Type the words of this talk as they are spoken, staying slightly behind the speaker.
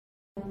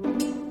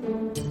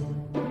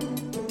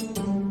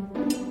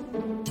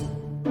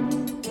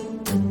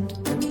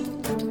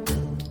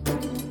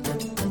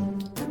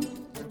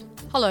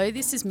Hello,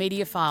 this is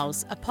Media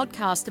Files, a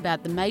podcast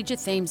about the major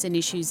themes and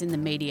issues in the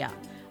media.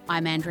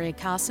 I'm Andrea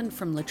Carson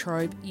from La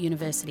Trobe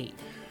University.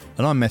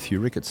 And I'm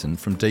Matthew Ricketson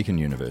from Deakin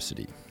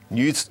University.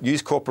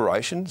 News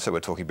Corporation, so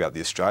we're talking about the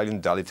Australian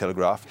Daily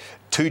Telegraph,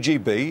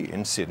 2GB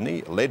in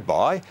Sydney, led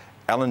by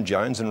Alan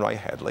Jones and Ray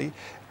Hadley,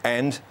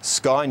 and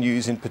Sky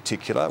News in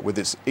particular, with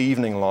its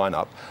evening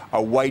lineup,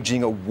 are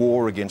waging a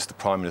war against the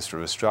Prime Minister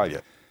of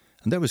Australia.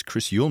 And that was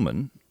Chris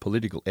Uhlmann,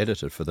 political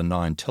editor for the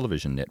Nine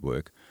television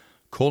network,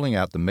 calling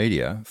out the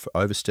media for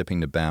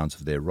overstepping the bounds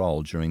of their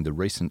role during the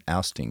recent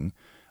ousting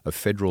of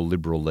federal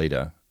Liberal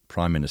leader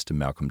Prime Minister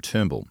Malcolm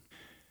Turnbull.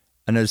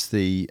 And as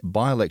the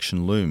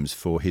by-election looms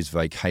for his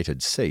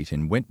vacated seat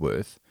in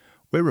Wentworth,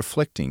 we're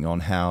reflecting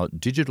on how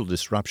digital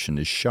disruption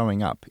is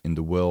showing up in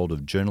the world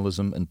of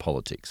journalism and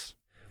politics.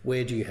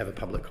 Where do you have a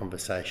public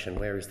conversation?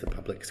 Where is the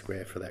public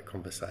square for that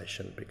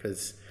conversation?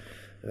 Because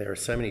there are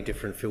so many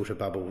different filter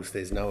bubbles.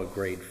 There's no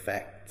agreed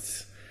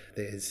facts.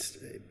 There's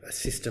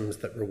systems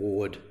that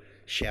reward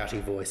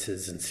shouty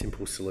voices and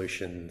simple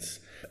solutions.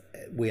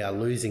 We are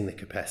losing the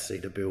capacity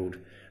to build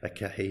a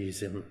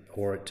cohesion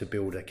or to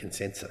build a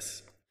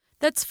consensus.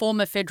 That's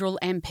former federal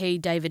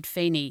MP David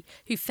Feeney,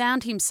 who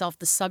found himself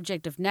the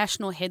subject of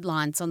national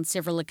headlines on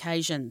several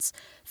occasions.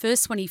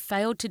 First when he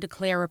failed to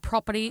declare a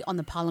property on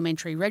the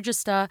parliamentary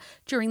register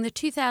during the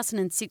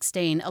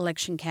 2016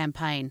 election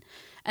campaign,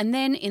 and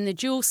then in the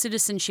dual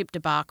citizenship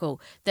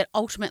debacle that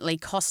ultimately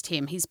cost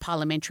him his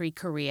parliamentary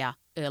career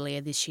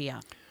earlier this year.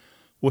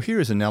 Well,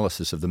 here is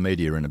analysis of the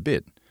media in a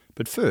bit.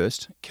 But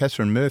first,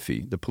 Catherine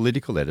Murphy, the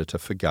political editor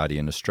for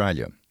Guardian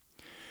Australia.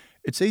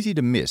 It's easy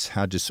to miss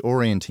how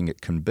disorienting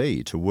it can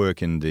be to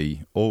work in the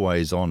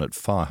always-on at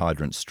fire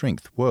hydrant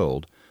strength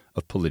world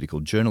of political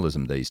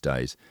journalism these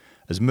days,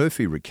 as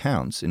Murphy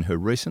recounts in her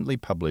recently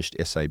published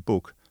essay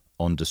book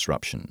on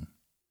disruption.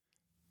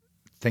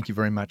 Thank you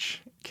very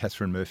much,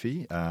 Catherine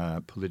Murphy,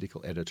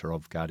 political editor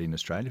of Guardian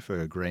Australia, for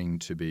agreeing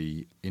to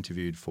be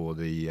interviewed for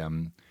the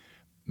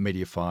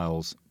Media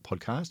Files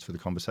podcast for the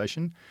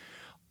conversation.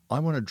 I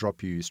want to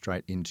drop you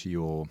straight into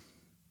your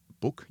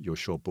book, your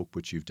short book,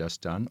 which you've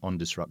just done on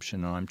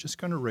disruption. And I'm just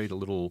going to read a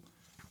little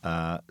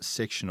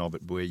section of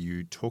it where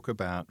you talk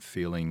about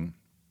feeling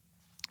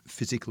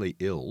physically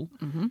ill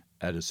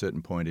at a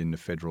certain point in the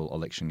federal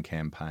election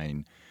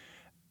campaign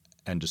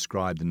and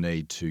describe the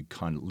need to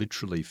kind of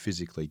literally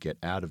physically get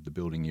out of the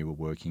building you were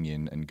working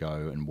in and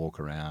go and walk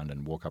around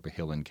and walk up a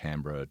hill in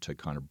Canberra to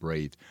kind of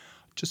breathe.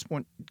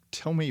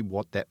 Tell me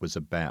what that was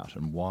about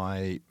and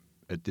why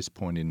at this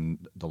point in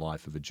the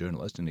life of a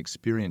journalist, an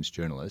experienced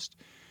journalist,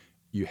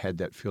 you had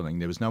that feeling.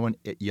 There was no one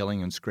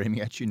yelling and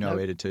screaming at you, no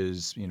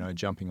editors,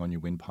 jumping on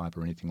your windpipe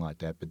or anything like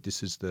that, but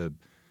this is the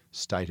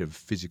state of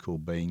physical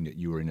being that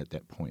you were in at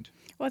that point.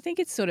 Well, I think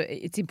it's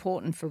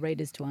important for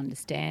readers to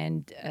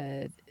understand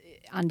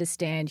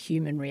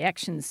human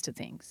reactions to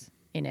things,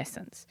 in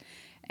essence.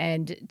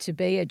 And to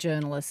be a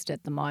journalist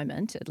at the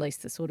moment, at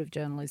least the sort of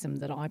journalism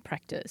that I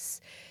practice,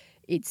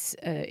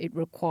 it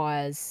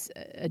requires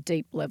a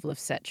deep level of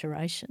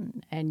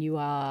saturation, and you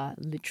are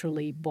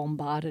literally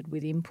bombarded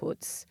with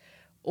inputs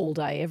all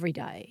day, every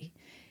day.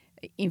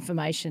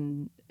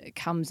 Information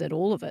comes at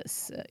all of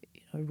us.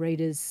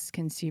 Readers,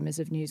 consumers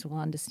of news will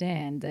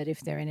understand that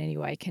if they're in any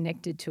way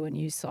connected to a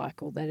news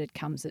cycle, that it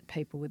comes at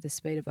people with the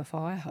speed of a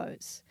fire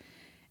hose.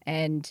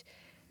 And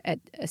at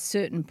a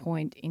certain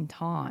point in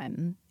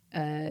time,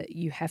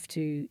 you have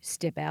to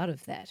step out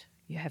of that.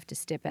 You have to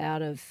step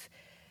out of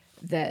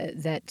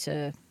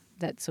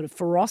that sort of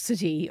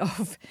ferocity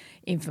of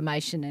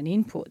information and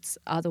inputs.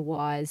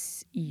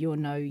 Otherwise, you're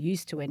no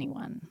use to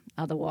anyone.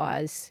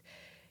 Otherwise,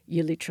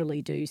 you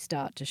literally do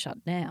start to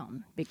shut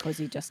down because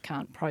you just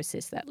can't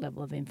process that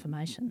level of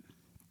information.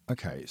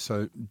 Okay,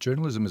 so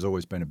journalism has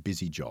always been a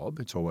busy job.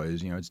 It's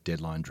always, it's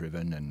deadline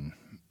driven and,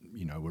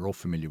 we're all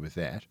familiar with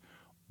that.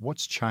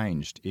 What's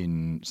changed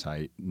in,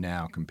 say,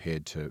 now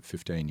compared to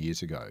 15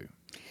 years ago?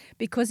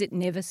 Because it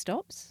never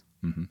stops.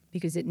 Mm-hmm.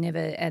 Because it never,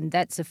 and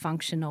that's a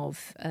function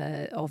of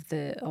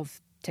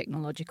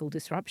technological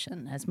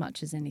disruption as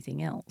much as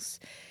anything else.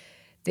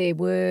 There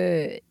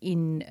were,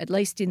 at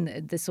least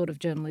in the sort of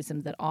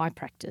journalism that I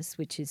practice,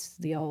 which is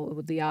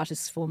the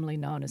artists formerly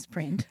known as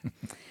print,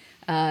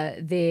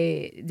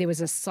 there was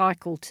a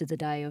cycle to the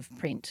day of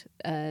print.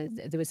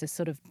 There was a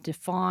sort of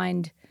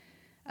defined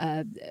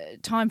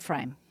time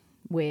frame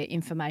where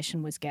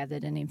information was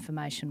gathered and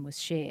information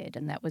was shared,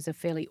 and that was a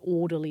fairly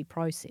orderly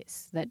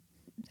process that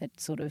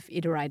sort of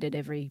iterated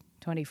every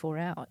 24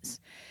 hours.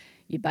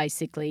 You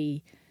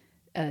basically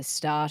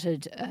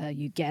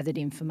you gathered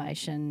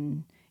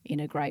information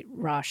in a great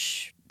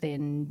rush,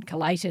 then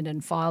collated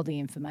and filed the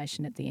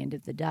information at the end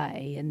of the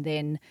day, and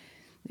then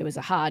there was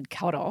a hard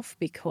cut-off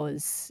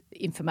because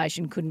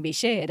information couldn't be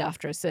shared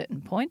after a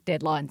certain point.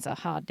 Deadlines are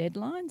hard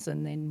deadlines,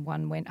 and then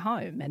one went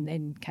home and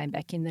then came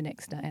back in the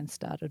next day and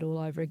started all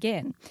over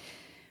again.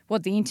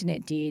 What the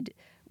internet did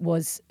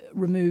was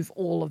remove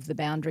all of the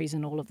boundaries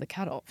and all of the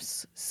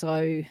cut-offs.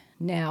 So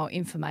now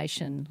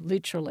information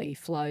literally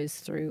flows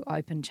through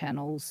open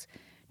channels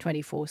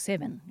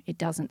 24/7. It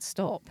doesn't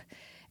stop.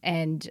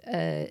 And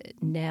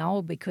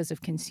now, because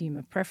of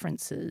consumer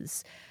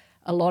preferences,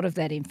 a lot of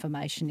that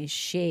information is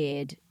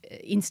shared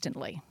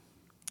instantly.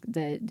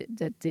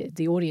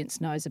 The audience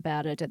knows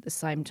about it at the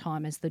same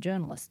time as the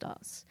journalist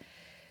does.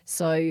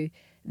 So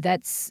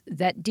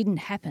that didn't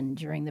happen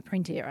during the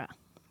print era.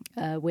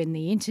 When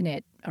the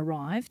internet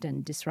arrived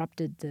and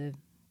disrupted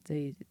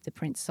the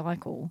print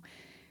cycle,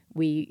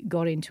 we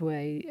got into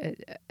a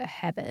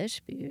habit,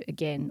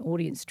 again,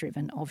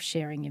 audience-driven, of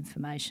sharing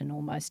information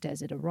almost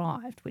as it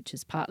arrived, which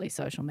is partly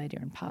social media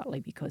and partly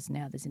because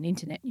now there's an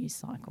internet news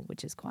cycle,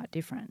 which is quite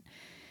different.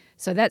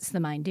 So that's the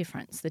main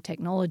difference. The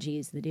technology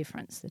is the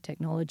difference. The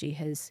technology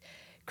has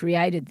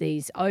created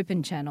these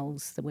open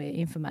channels where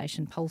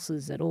information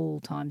pulses at all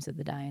times of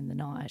the day and the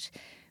night,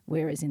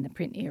 whereas in the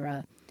print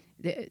era,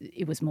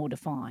 it was more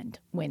defined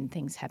when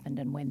things happened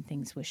and when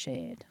things were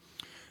shared.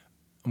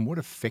 And what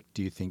effect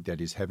do you think that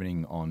is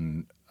having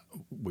on,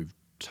 we've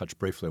touched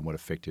briefly on what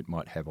effect it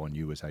might have on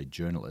you as a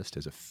journalist,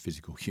 as a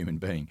physical human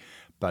being,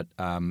 but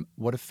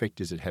what effect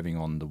is it having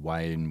on the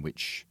way in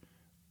which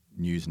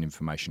news and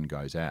information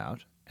goes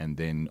out, and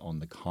then on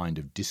the kind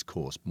of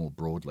discourse more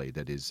broadly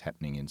that is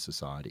happening in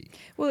society?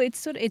 Well,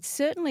 it's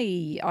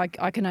certainly, I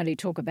can only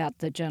talk about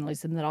the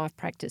journalism that I've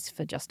practiced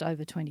for just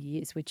over 20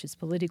 years, which is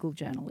political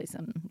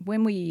journalism.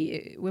 When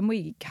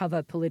we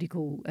cover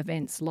political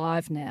events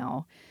live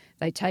now,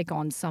 they take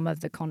on some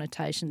of the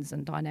connotations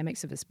and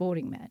dynamics of a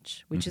sporting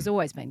match, which has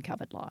always been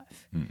covered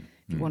live. If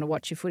you want to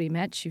watch your footy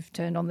match, you've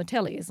turned on the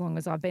telly as long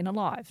as I've been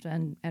alive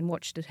and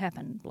watched it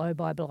happen blow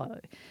by blow.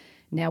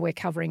 Now we're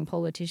covering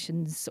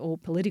politicians or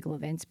political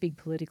events, big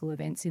political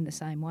events, in the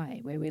same way,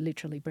 where we're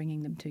literally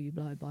bringing them to you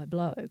blow by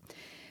blow.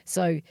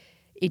 So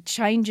it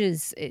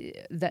changes,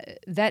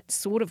 that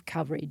sort of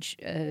coverage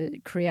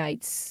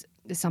creates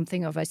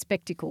something of a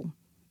spectacle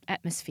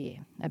atmosphere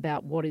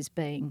about what is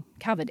being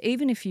covered.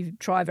 Even if you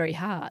try very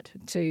hard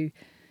to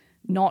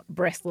not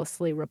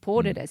breathlessly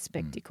report it as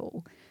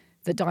spectacle,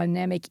 the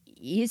dynamic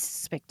is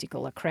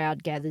spectacle. A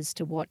crowd gathers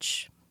to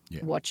watch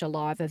a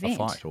live event. A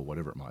fight or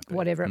whatever it might be.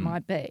 Whatever it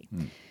might be.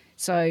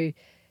 So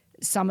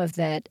some of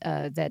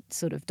that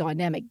sort of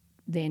dynamic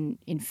then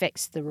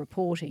infects the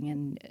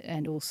reporting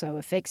and also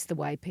affects the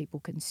way people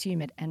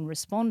consume it and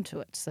respond to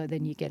it. So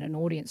then you get an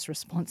audience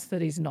response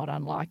that is not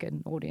unlike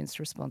an audience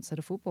response at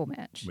a football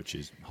match. Which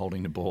is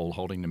holding the ball,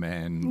 holding the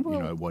man,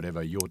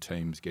 whatever, your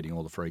team's getting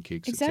all the free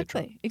kicks,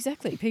 etc.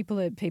 Exactly.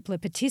 People are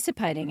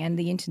participating, and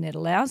the internet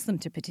allows them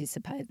to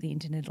participate. The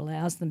internet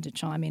allows them to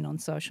chime in on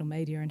social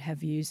media and have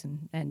views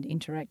and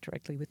interact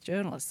directly with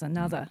journalists,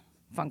 another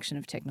function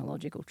of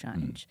technological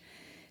change.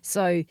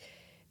 So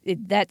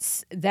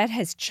that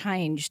has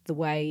changed the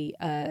way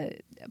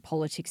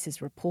politics is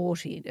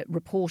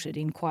reported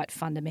in quite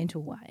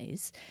fundamental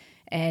ways,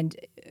 and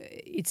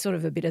it's sort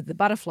of a bit of the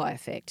butterfly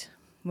effect.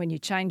 When you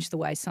change the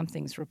way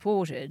something's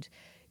reported,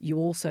 you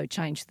also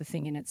change the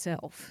thing in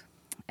itself.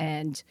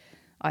 And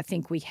I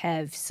think we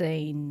have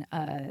seen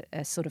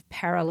a sort of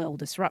parallel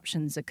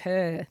disruptions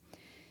occur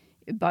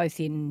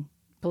both in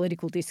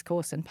political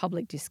discourse and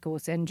public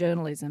discourse and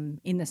journalism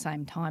in the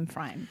same time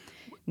frame.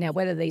 Now,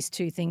 whether these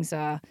two things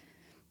are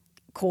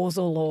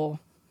causal or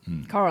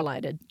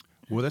correlated.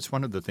 Well, that's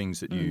one of the things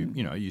that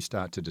you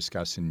start to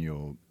discuss in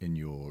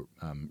your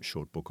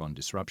short book on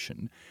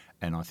disruption,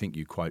 and I think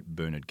you quote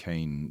Bernard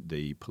Keane,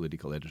 the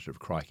political editor of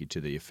Crikey,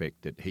 to the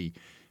effect that he,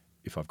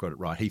 if I've got it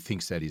right, he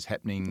thinks that is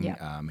happening.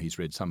 Yeah. He's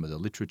read some of the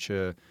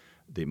literature,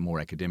 the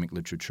more academic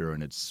literature,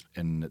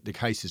 and the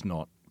case is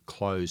not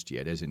closed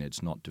yet, as in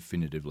it's not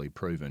definitively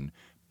proven,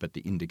 but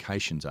the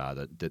indications are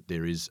that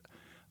there is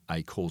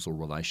a causal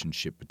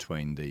relationship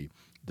between the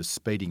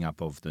speeding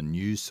up of the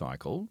news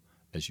cycle,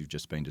 as you've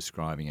just been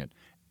describing it,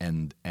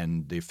 and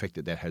the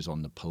effect that has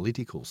on the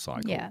political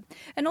cycle. Yeah,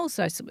 and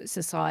also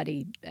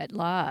society at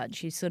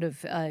large.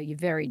 You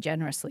very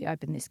generously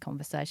open this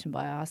conversation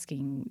by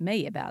asking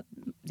me about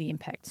the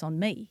impacts on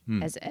me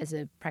as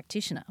a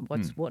practitioner.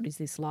 What is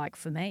this like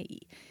for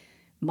me?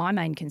 My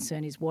main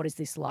concern is, what is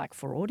this like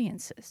for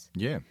audiences?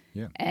 Yeah.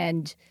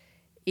 And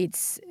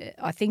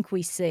I think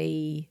we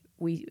see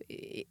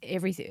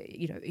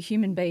everything.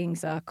 Human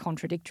beings are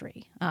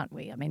contradictory, aren't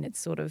we? I mean,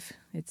 it's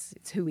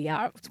who we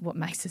are. It's what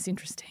makes us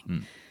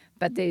interesting.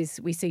 But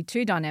we see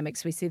two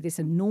dynamics. We see this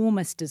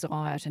enormous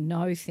desire to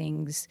know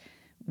things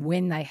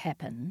when they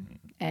happen,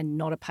 and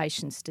not a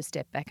patience to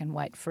step back and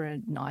wait for a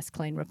nice,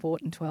 clean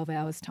report in 12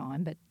 hours'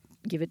 time, but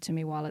give it to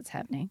me while it's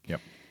happening. Yep.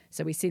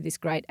 So we see this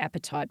great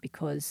appetite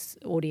because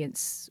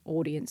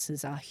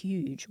audiences are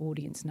huge,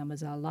 audience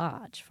numbers are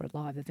large for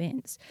live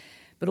events.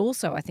 But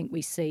also I think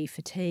we see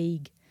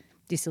fatigue,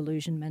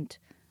 disillusionment,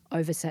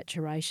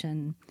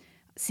 oversaturation,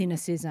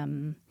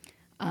 cynicism,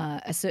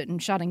 a certain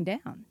shutting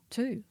down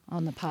too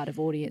on the part of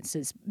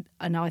audiences.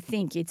 And I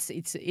think it's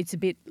a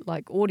bit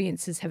like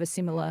audiences have a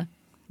similar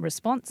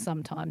response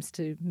sometimes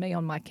to me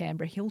on my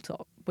Canberra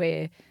hilltop,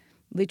 where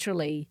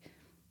literally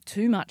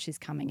too much is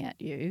coming at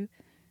you,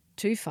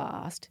 too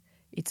fast,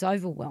 it's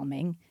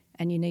overwhelming,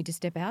 and you need to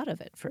step out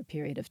of it for a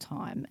period of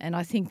time. And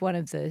I think one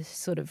of the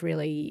sort of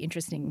really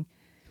interesting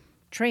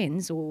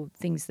trends or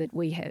things that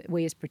we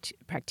as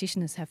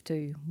practitioners have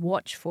to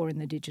watch for in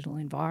the digital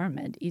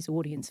environment is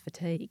audience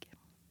fatigue.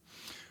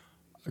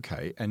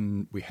 Okay,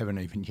 and we haven't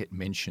even yet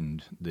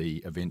mentioned the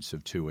events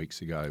of 2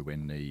 weeks ago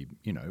when the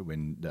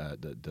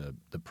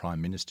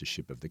prime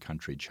ministership of the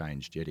country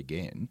changed yet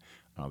again.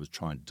 I was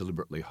trying to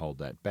deliberately hold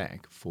that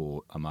back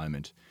for a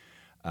moment,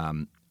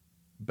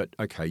 but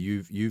okay,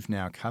 you've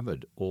now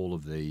covered all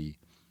of the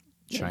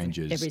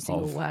changes, every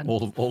single one,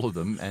 all of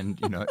them, and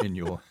in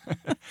your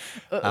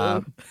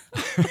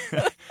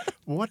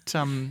what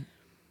have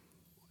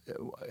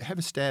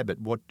a stab at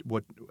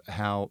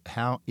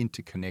how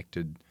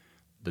interconnected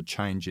the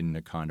change in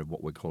the kind of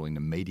what we're calling the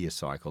media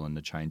cycle and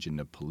the change in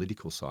the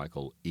political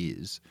cycle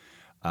is.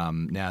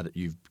 Now that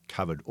you've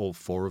covered all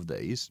four of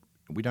these,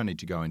 we don't need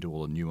to go into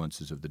all the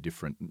nuances of the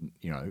different,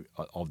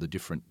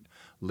 different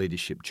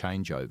leadership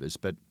changeovers.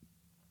 But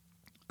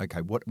okay,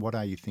 what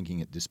are you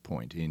thinking at this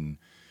point in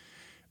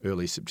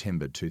early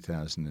September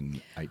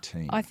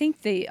 2018? I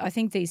think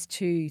these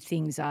two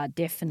things are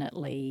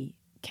definitely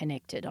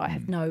connected. I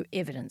have no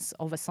evidence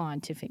of a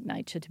scientific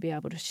nature to be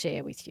able to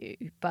share with you,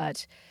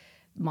 but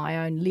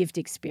my own lived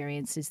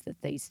experience is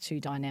that these two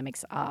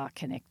dynamics are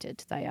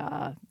connected.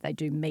 They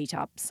do meet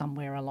up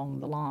somewhere along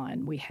the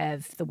line. We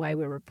have the way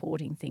we're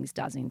reporting things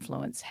does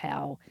influence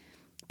how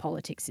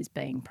politics is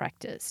being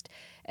practiced,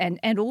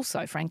 and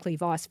also, frankly,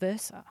 vice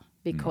versa,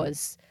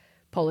 because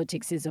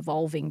politics is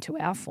evolving to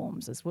our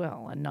forms as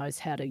well and knows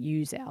how to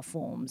use our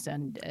forms.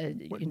 And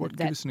give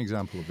us an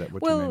example of that.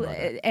 What well, do you mean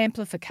by that?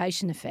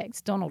 Amplification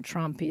effects. Donald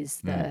Trump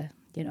is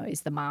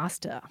is the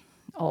master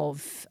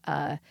of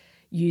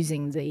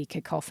using the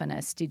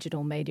cacophonous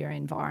digital media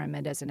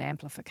environment as an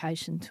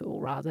amplification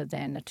tool rather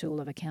than a tool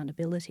of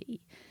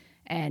accountability.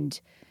 And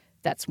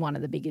that's one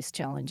of the biggest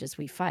challenges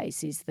we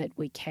face, is that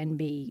we can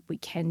be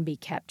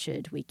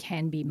captured, we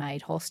can be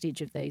made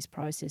hostage of these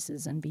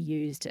processes and be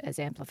used as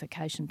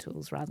amplification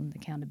tools rather than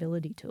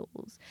accountability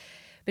tools.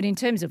 But in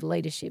terms of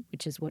leadership,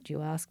 which is what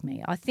you asked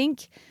me,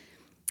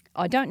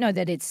 I don't know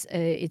that it's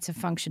a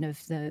function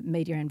of the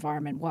media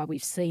environment why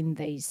we've seen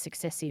these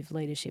successive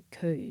leadership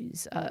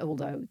coups,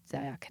 although they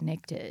are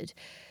connected.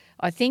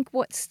 I think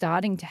what's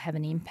starting to have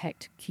an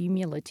impact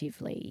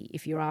cumulatively,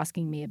 if you're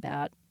asking me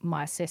about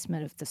my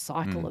assessment of the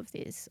cycle of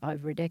this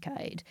over a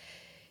decade,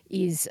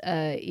 is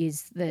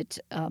that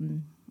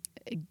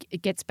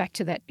it gets back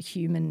to that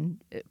human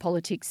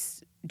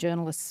politics,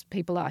 journalists,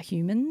 people are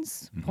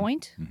humans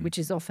point, which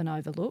is often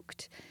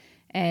overlooked.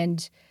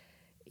 And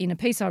in a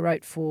piece I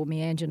wrote for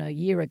Meanjin a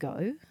year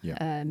ago,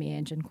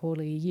 Meanjin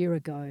Quarterly a year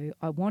ago,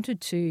 I wanted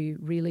to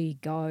really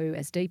go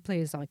as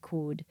deeply as I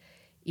could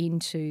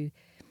into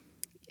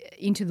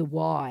the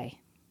why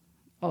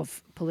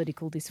of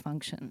political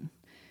dysfunction.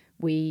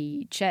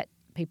 We chat,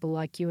 people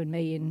like you and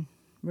me, in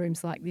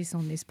rooms like this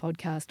on this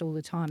podcast all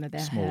the time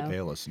about small,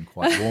 airless and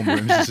quite warm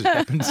rooms as it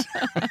happens.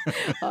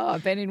 Oh,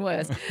 I've been in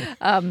worse.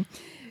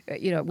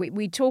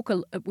 We talk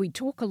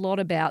a lot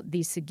about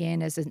this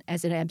again as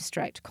an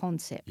abstract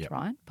concept,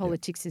 right?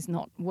 Politics is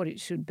not what it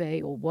should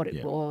be or what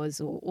it was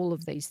or all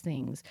of these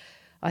things.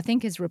 I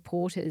think as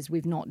reporters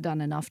we've not done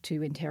enough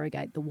to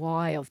interrogate the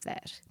why of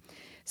that.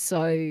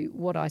 So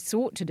what I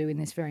sought to do in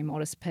this very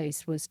modest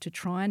piece was to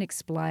try and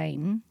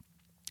explain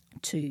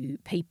to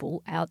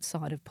people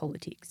outside of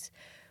politics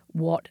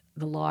what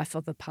the life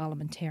of a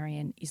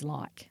parliamentarian is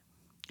like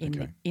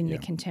in the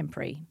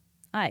contemporary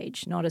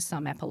age, not as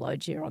some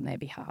apologia on their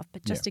behalf,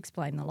 but just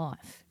explain the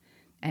life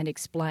and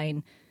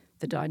explain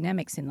the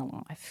dynamics in the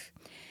life.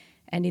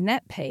 And in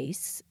that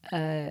piece,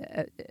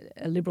 a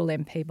Liberal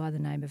MP by the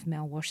name of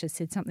Mal Washer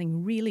said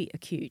something really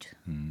acute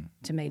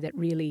to me that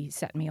really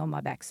sat me on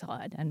my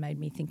backside and made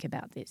me think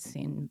about this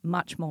in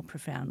much more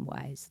profound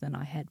ways than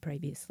I had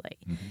previously.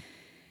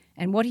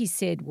 And what he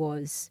said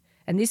was,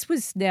 and this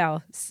was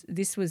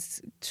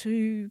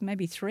 2,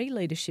 maybe 3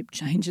 leadership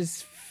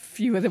changes,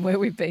 fewer than where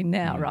we've been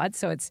now, right?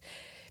 So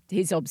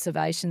his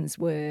observations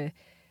were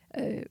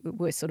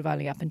sort of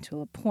only up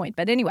until a point.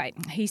 But anyway,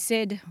 he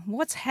said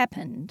what's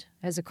happened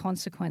as a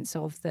consequence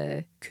of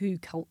the coup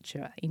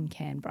culture in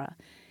Canberra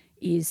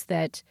is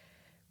that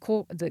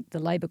the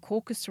Labor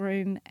caucus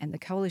room and the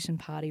Coalition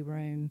Party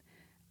room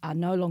are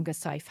no longer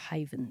safe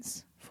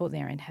havens for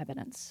their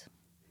inhabitants.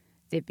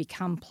 They've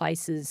become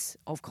places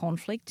of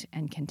conflict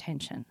and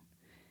contention.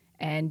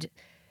 And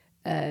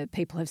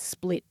people have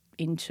split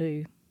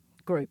into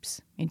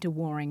groups, into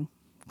warring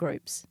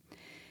groups.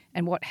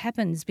 And what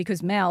happens,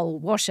 because Mal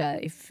Washer,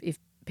 if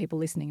people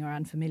listening are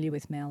unfamiliar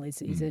with Mal,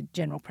 is a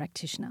general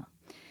practitioner.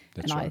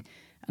 That's right.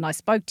 And I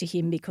spoke to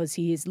him because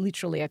he is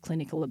literally a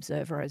clinical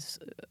observer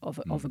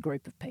of a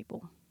group of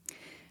people.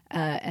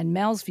 And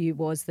Mal's view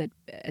was that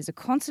as a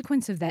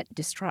consequence of that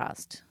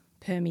distrust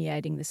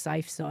permeating the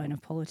safe zone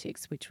of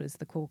politics, which was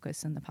the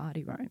caucus and the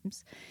party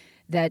rooms,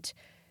 that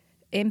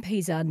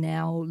MPs are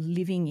now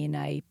living in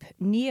a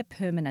near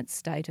permanent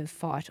state of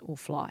fight or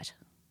flight.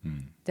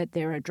 That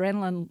their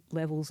adrenaline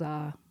levels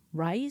are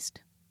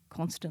raised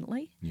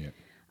constantly,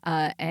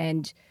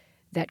 and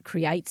that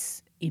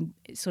creates,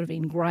 sort of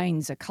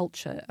ingrains a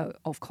culture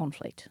of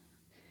conflict.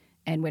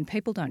 And when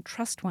people don't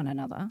trust one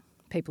another,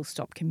 people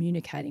stop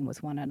communicating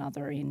with one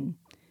another in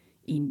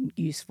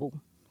useful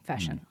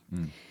fashion.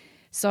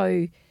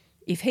 So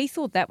if he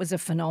thought that was a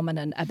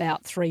phenomenon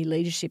about 3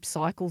 leadership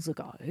cycles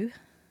ago,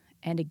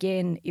 and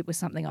again, it was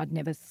something I'd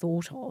never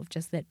thought of,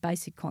 just that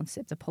basic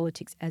concept, the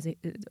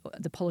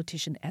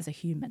politician as a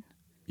human.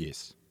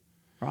 Yes.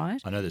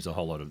 Right? I know there's a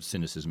whole lot of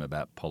cynicism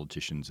about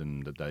politicians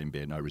and that they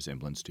bear no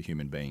resemblance to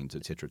human beings,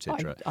 et cetera, et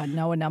cetera. I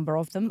know a number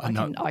of them.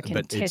 I can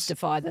but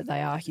testify that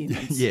they are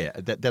humans. Yeah,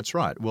 that's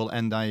right. Well,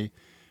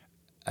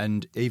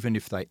 and even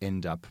if they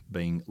end up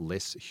being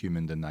less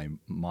human than they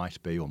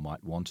might be or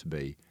might want to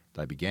be,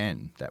 they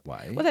began that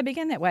way. Well, they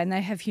began that way, and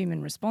they have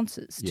human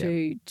responses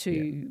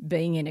to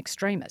being in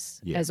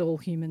extremis, as all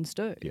humans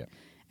do. Yeah.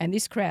 And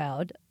this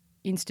crowd,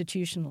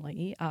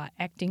 institutionally, are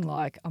acting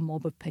like a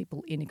mob of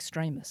people in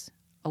extremis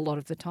a lot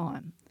of the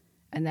time,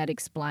 and that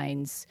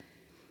explains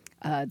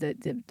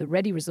the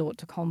ready resort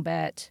to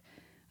combat,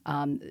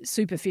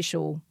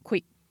 superficial,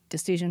 quick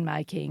decision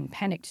making,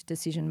 panicked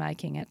decision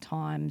making at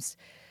times,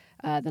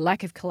 the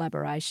lack of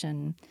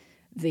collaboration,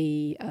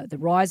 the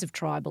rise of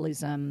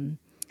tribalism.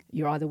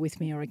 You're either with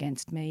me or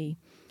against me.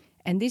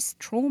 And this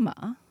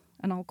trauma,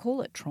 and I'll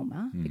call it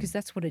trauma because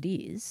that's what it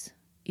is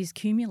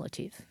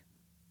cumulative,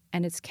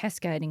 and it's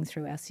cascading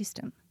through our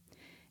system.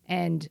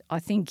 And I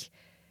think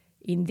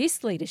in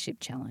this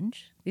leadership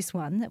challenge, this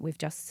one that we've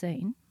just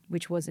seen,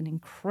 which was an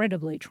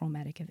incredibly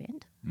traumatic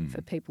event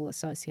for people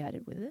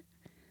associated with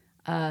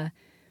it,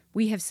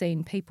 we have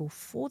seen people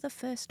for the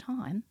first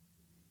time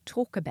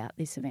talk about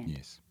this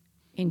event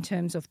in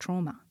terms of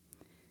trauma.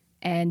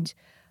 And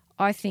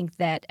I think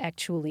that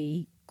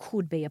actually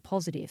could be a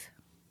positive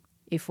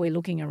if we're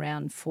looking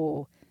around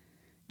for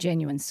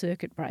genuine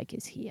circuit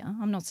breakers here.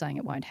 I'm not saying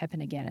it won't happen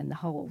again, and the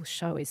whole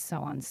show is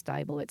so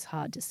unstable it's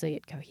hard to see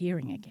it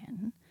cohering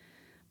again.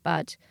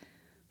 But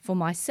for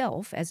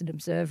myself, as an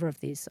observer of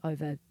this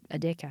over a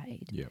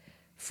decade,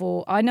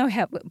 I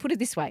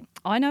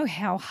know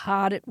how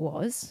hard it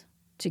was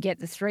to get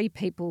the 3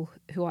 people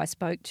who I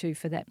spoke to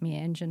for that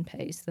Meanjin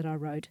piece that I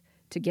wrote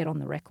to get on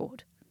the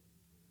record.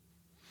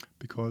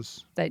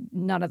 Because?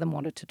 None of them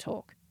wanted to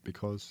talk.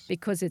 Because?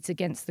 Because it's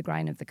against the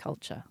grain of the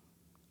culture.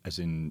 As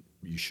in,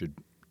 you should,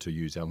 to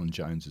use Alan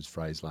Jones's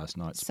phrase last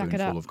night, suck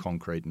spoonful of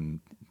concrete and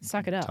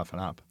suck it up. Toughen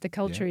up. The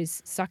culture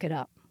is suck it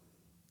up.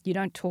 You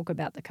don't talk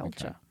about the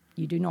culture. Okay.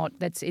 You do not.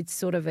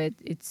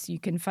 You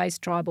can face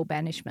tribal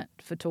banishment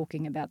for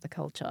talking about the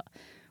culture,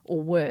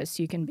 or worse,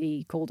 you can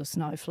be called a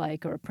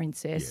snowflake or a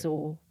princess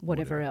or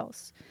whatever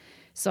else.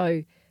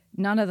 So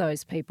none of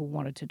those people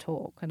wanted to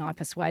talk, and I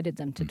persuaded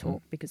them to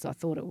talk because I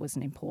thought it was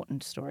an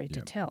important story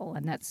to tell,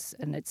 and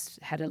it's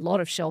had a lot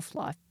of shelf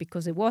life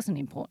because it was an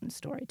important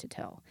story to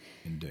tell.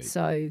 Indeed.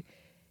 So,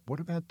 what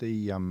about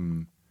the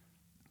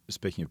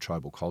speaking of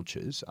tribal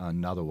cultures?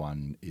 Another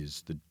one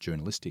is the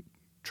journalistic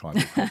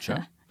tribal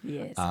culture.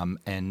 Yes.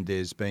 And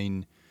there's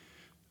been,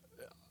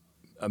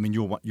 I mean,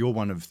 you're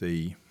one of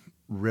the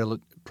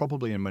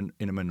probably in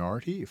a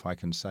minority, if I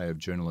can say, of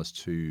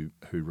journalists who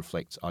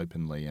reflects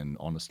openly and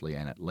honestly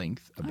and at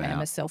length about. I am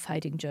a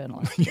self-hating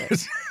journalist.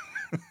 Yes,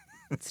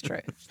 it's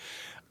true.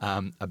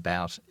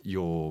 About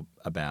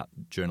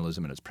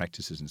journalism and its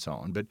practices and so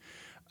on, but.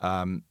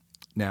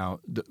 Now,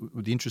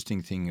 the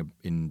interesting thing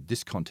in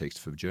this context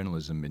for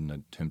journalism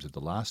in terms of the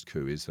last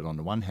coup is that on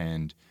the one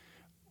hand,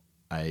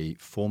 a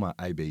former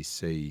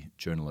ABC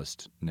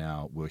journalist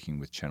now working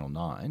with Channel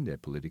 9, their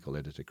political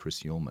editor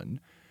Chris Uhlmann,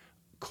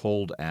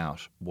 called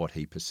out what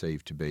he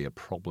perceived to be a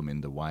problem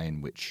in the way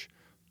in which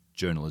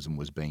journalism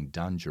was being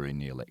done during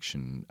the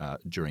election,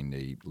 during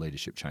the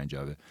leadership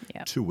changeover.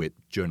 Yep. To wit,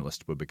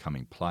 journalists were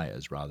becoming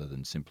players rather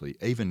than simply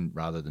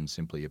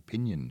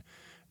opinion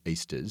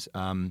easters.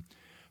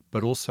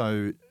 But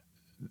also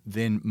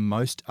then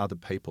most other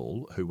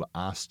people who were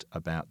asked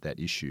about that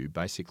issue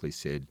basically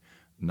said,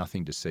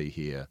 nothing to see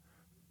here,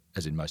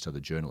 as in most other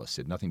journalists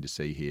said, nothing to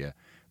see here.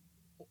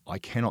 I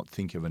cannot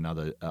think of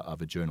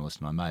of a journalist,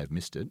 and I may have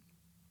missed it,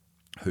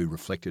 who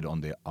reflected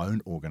on their own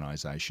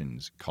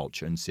organisation's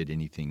culture and said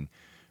anything,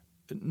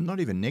 not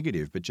even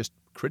negative, but just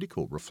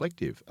critical,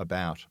 reflective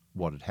about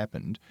what had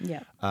happened.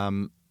 Yeah.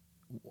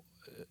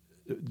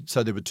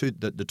 So there were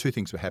the two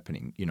things were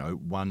happening. You know,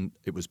 one,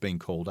 it was being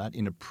called out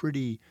in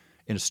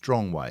a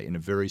strong way, in a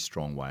very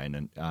strong way,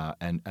 and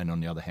on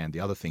the other hand, the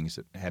other things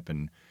that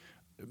happen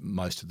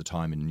most of the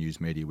time in news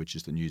media, which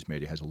is the news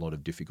media has a lot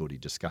of difficulty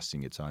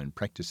discussing its own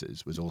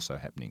practices, was also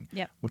happening.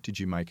 Yep. What did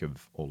you make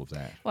of all of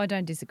that? Well, I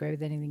don't disagree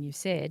with anything you've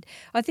said.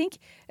 I think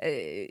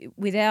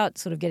without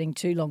sort of getting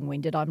too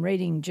long-winded, I'm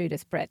reading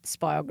Judith Bratt's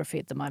biography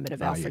at the moment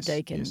of Alfred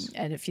Deakin. Yes.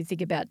 And if you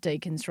think about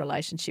Deakin's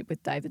relationship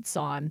with David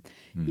Syme,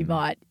 you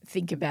might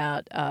think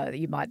about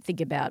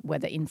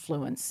whether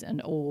influence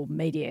or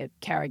media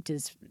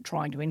characters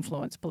trying to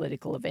influence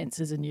political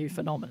events is a new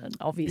phenomenon.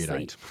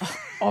 Obviously, it's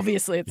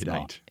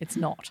not. It's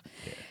not.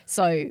 Yeah.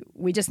 So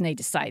we just need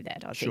to say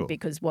that, I think, Sure.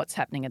 because what's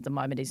happening at the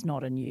moment is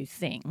not a new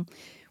thing.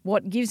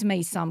 What gives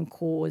me some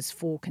cause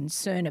for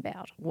concern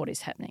about what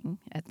is happening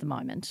at the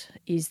moment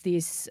is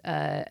this,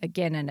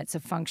 again, and it's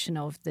a function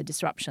of the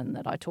disruption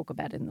that I talk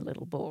about in the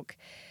little book.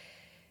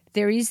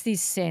 There is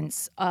this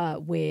sense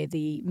where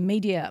the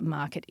media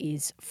market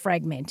is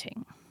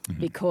fragmenting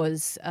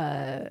because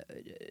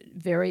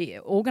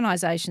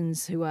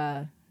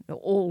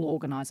all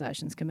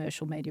organisations,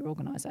 commercial media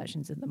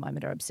organisations at the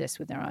moment are obsessed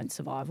with their own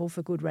survival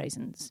for good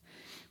reasons.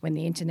 When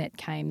the internet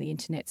came, the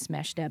internet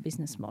smashed our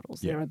business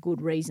models. Yeah. There are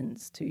good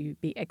reasons to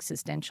be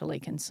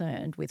existentially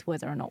concerned with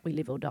whether or not we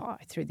live or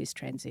die through this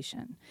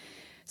transition.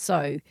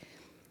 So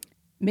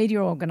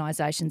media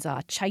organisations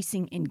are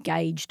chasing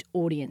engaged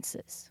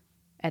audiences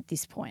at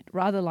this point,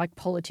 rather like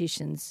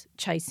politicians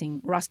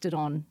chasing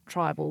rusted-on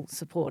tribal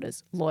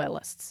supporters,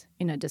 loyalists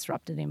in a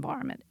disrupted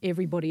environment.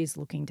 Everybody is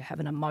looking to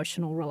have an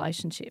emotional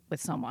relationship with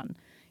someone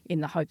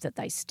in the hope that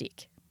they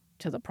stick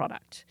to the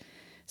product.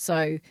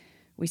 So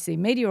we see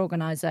media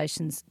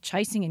organisations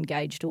chasing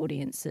engaged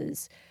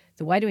audiences.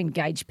 The way to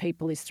engage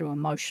people is through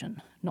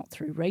emotion, not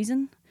through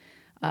reason.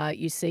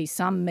 You see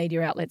some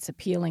media outlets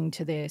appealing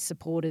to their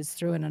supporters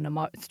through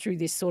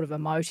this sort of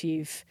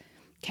emotive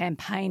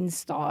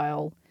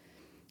campaign-style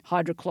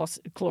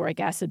hydrochloric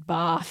acid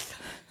bath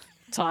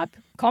type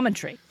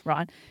commentary,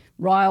 right?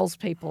 Riles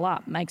people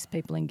up, makes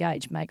people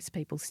engage, makes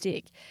people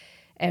stick.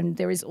 And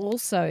there is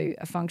also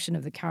a function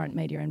of the current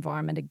media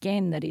environment,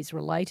 again, that is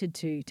related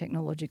to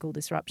technological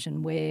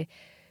disruption where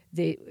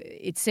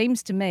it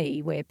seems to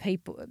me where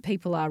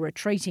people are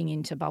retreating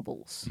into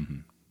bubbles. Mm-hmm.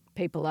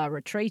 People are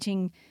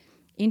retreating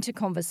into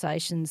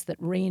conversations that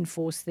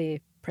reinforce their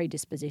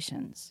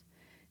predispositions.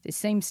 There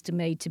seems to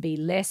me to be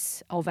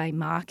less of a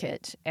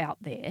market out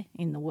there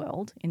in the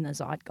world, in the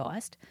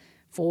zeitgeist,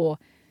 for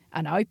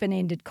an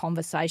open-ended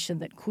conversation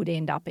that could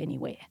end up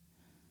anywhere.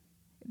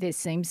 There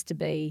seems to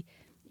be,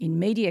 in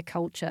media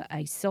culture,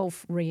 a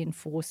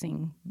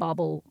self-reinforcing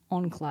bubble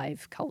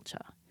enclave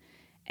culture.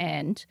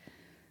 And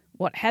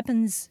what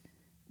happens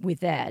with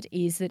that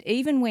is that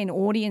even when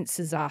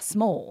audiences are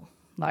small,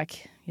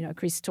 like,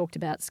 Chris talked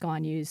about Sky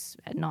News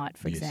at night,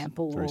 for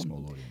example. Very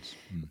small audience.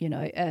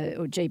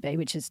 Or GB,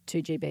 which is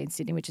 2GB in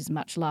Sydney, which is a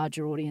much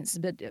larger audience.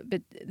 But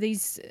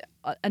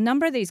a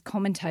number of these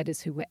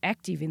commentators who were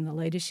active in the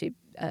leadership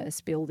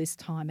spill this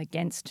time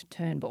against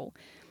Turnbull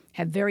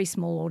have very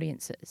small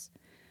audiences.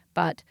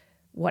 But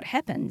what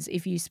happens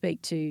if you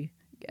speak to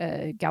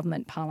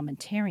government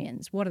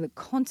parliamentarians? What are the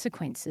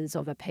consequences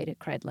of a Peter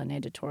Cradlin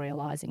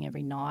editorialising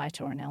every night,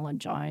 or an Alan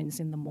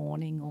Jones in the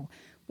morning, or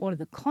what are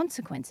the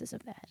consequences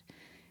of that?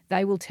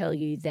 They will tell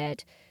you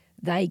that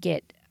they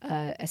get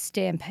a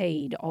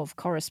stampede of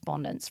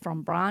correspondence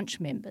from branch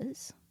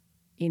members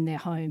in their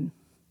home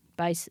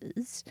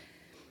bases.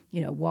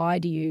 Why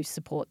do you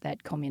support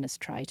that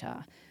communist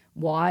traitor?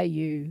 Why are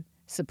you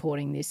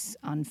supporting this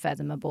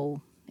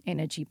unfathomable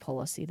energy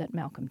policy that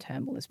Malcolm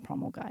Turnbull is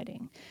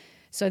promulgating?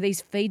 So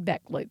these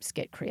feedback loops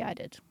get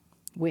created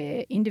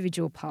where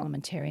individual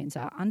parliamentarians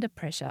are under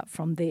pressure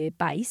from their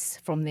base,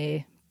 from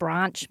their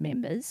branch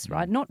members,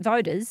 right? Not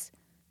voters.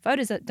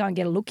 Voters that don't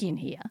get a look in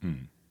here.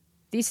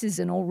 This is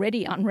an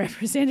already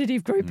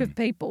unrepresentative group of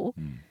people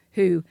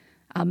who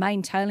are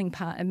maintaining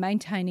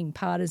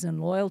partisan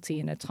loyalty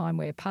in a time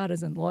where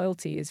partisan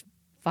loyalty is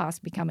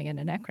fast becoming an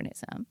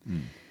anachronism.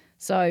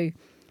 So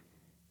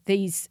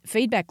these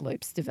feedback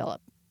loops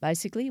develop,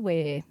 basically,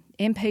 where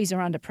MPs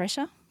are under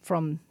pressure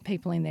from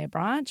people in their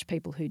branch,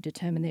 people who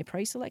determine their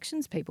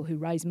pre-selections, people who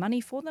raise money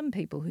for them,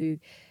 people who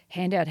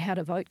hand out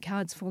how-to-vote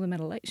cards for them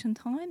at election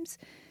times.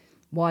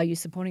 Why are you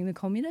supporting the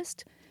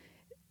communist?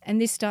 And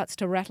this starts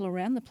to rattle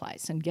around the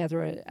place and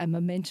gather a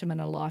momentum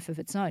and a life of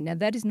its own. Now,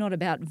 that is not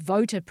about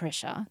voter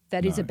pressure.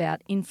 That is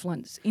about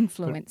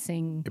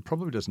influencing. But it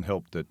probably doesn't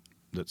help that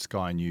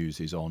Sky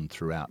News is on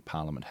throughout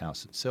Parliament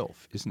House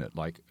itself, isn't it?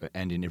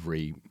 And in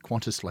every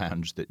Qantas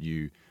lounge that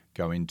you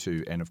go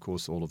into, and of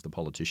course all of the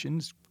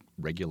politicians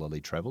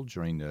regularly travel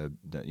during the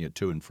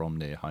to and from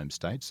their home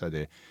states, so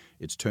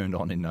it's turned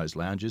on in those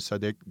lounges. So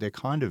they're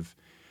kind of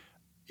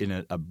in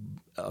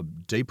a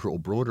deeper or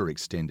broader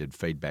extended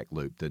feedback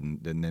loop than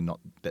they're not.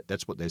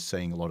 That's what they're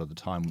seeing a lot of the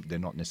time. They're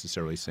not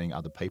necessarily seeing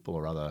other people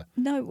or other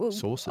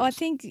sources. I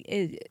think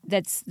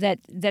that's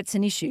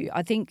an issue.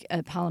 I think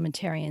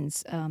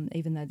parliamentarians,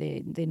 even though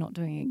they're not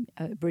doing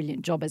a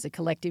brilliant job as a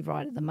collective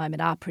right at the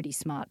moment, are pretty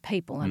smart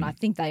people, and I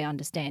think they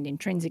understand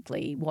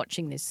intrinsically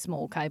watching this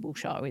small cable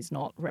show is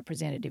not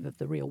representative of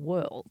the real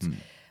world,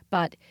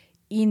 but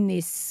in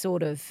this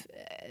sort of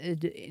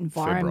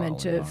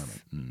environment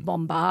of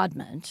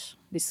bombardment,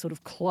 this sort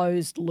of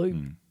closed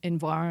loop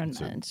environment.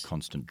 It's a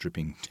constant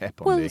dripping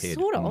tap on their head.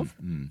 Well, sort of,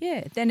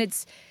 yeah. Then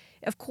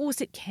of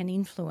course it can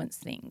influence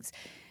things.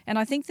 And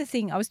I think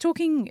I was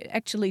talking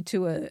actually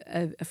to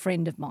a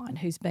friend of mine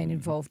who's been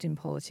involved in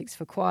politics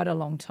for quite a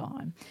long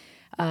time,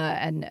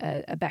 and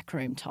a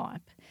backroom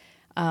type.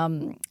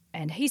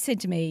 And he said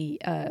to me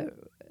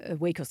a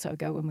week or so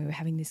ago when we were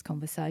having this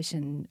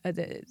conversation,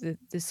 the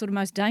sort of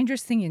most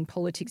dangerous thing in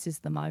politics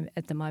at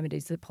the moment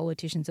is that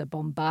politicians are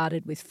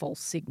bombarded with false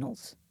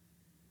signals.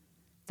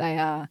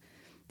 There's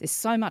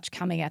so much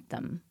coming at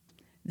them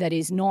that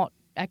is not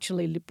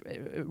actually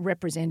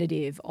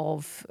representative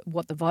of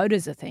what the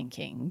voters are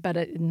thinking, but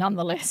it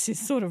nonetheless is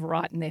sort of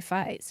right in their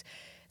face,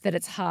 that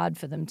it's hard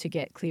for them to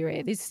get clear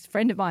air. This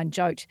friend of mine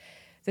joked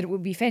that it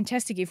would be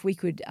fantastic if we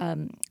could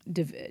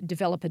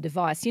develop a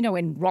device. You know,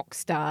 when rock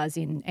stars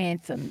in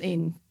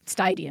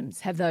stadiums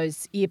have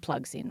those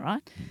earplugs in,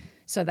 right?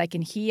 So they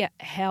can hear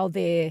how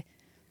their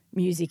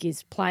music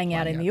is playing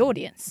out in the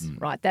audience,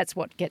 right? That's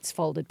what gets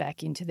folded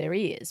back into their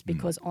ears,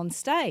 because on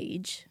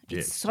stage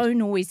it's so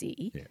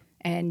noisy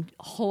and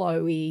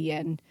hollowy,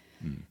 and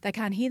they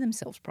can't hear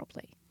themselves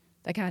properly.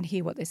 They can't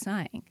hear what they're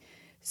saying.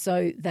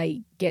 So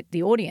they get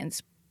the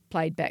audience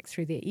played back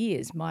through their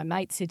ears. My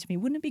mate said to me,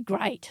 wouldn't it be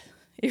great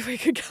if we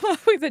could come up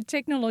with a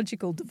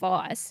technological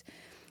device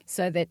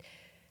so that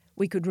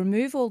we could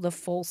remove all the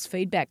false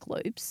feedback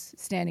loops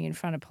standing in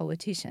front of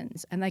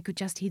politicians and they could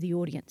just hear the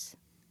audience.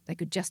 They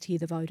could just hear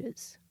the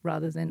voters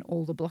rather than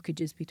all the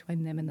blockages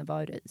between them and the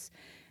voters.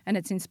 And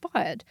it's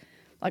inspired.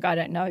 Like, I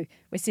don't know,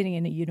 we're sitting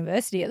in a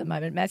university at the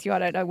moment, Matthew. I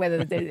don't know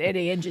whether there's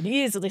any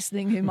engineers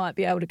listening who might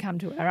be able to come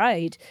to our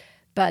aid.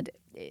 But,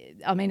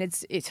 I mean,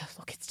 it's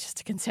just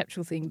a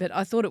conceptual thing. But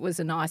I thought it was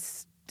a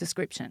nice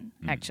description,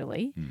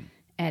 actually,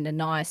 and a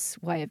nice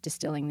way of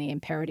distilling the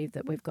imperative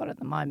that we've got at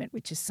the moment,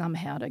 which is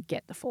somehow to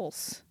get the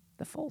false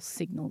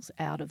signals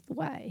out of the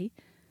way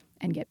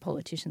and get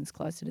politicians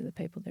closer to the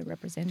people they're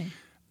representing.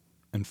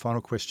 And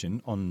final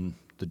question on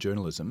the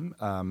journalism,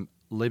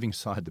 leaving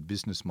aside the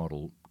business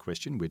model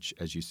question, which,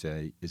 as you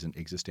say, is an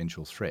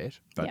existential threat,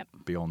 but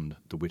beyond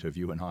the wit of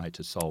you and I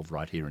to solve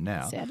right here and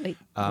now. Sadly.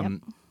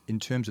 In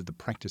terms of the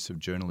practice of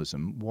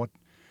journalism, what,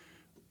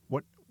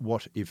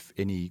 if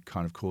any,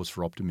 kind of cause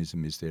for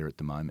optimism is there at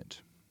the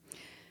moment?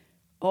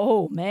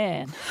 Oh,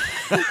 man.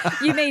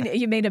 You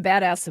mean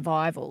about our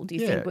survival? Do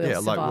you think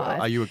we'll survive? Like,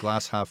 are you a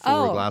glass half full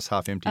or a glass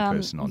half empty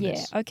person on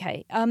this? Yeah,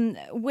 okay.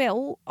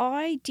 Well,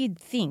 I did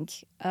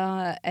think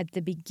at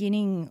the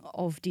beginning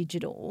of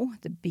digital,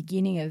 the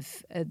beginning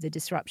of the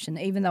disruption,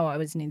 even though I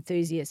was an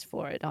enthusiast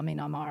for it. I mean,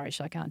 I'm Irish.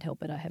 I can't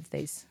help it. I have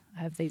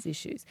these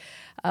issues.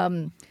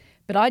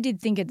 But I did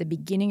think at the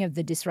beginning of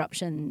the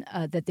disruption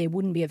that there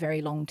wouldn't be a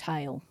very long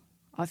tail.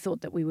 I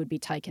thought that we would be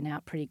taken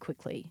out pretty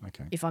quickly,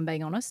 if I'm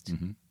being honest.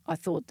 Mm-hmm. I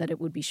thought that it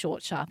would be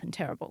short, sharp and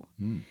terrible.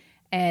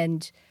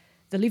 And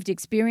the lived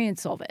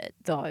experience of it,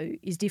 though,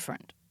 is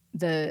different.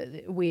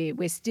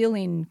 We're still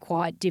in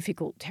quite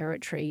difficult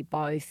territory,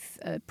 both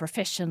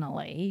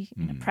professionally,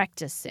 in a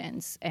practice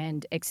sense,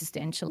 and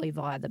existentially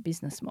via the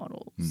business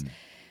models.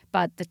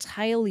 But the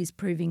tail is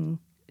proving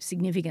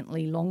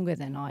significantly longer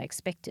than I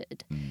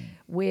expected.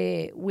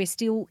 We're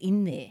still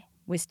in there.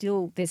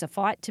 There's a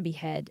fight to be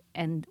had,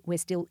 and we're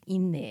still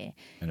in there.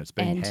 And it's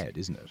being had,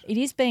 isn't it? It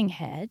is being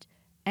had,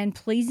 and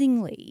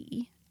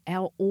pleasingly,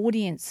 our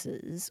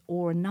audiences,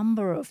 or a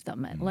number of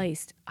them at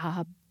least,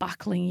 are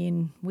buckling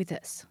in with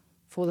us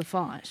for the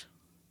fight.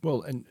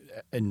 Well, and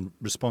in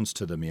response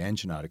to the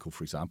Meanjin article,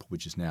 for example,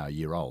 which is now a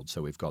year old,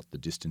 so we've got the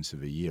distance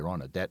of a year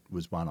on it, that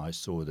was one I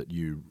saw that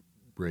you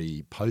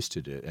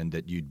reposted it and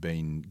that you'd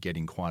been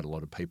getting quite a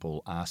lot of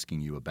people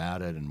asking you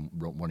about it and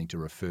wanting to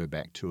refer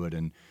back to it.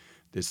 And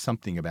there's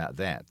something about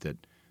that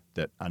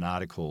an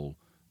article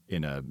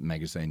in a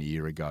magazine a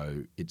year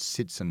ago, it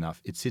sits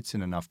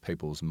in enough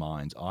people's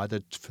minds either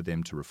for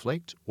them to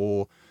reflect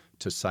or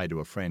to say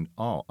to a friend,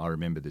 oh, I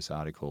remember this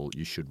article,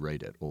 you should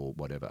read it, or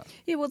whatever.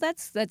 Yeah, well,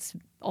 that's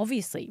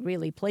obviously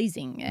really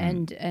pleasing,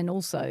 and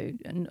also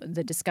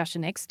the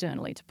discussion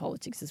externally to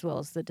politics as well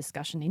as the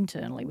discussion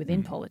internally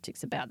within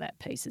politics about that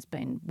piece has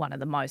been one of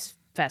the most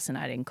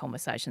fascinating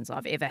conversations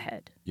I've ever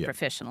had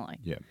professionally.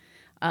 Yeah.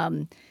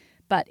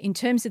 But in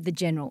terms of the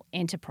general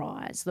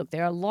enterprise, look,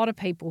 there are a lot of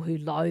people who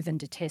loathe and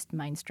detest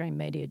mainstream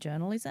media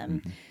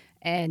journalism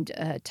and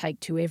take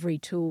to every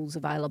tools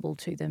available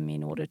to them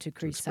in order to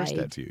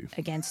crusade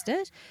against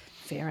it.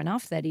 Fair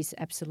enough, that is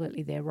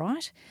absolutely their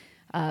right.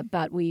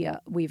 But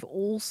we've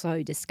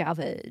also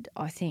discovered,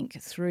 I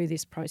think, through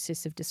this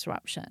process of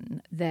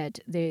disruption that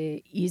there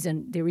is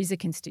a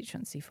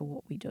constituency for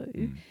what we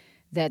do,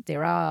 that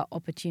there are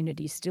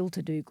opportunities still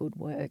to do good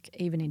work,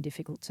 even in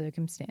difficult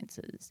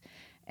circumstances,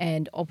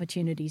 and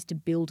opportunities to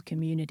build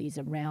communities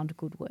around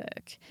good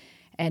work.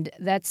 And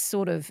that's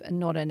sort of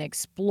not an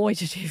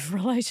exploitative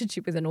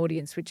relationship with an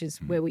audience, which is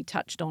where we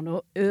touched on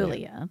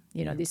earlier,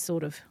 this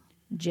sort of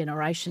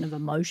generation of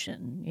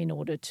emotion in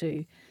order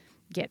to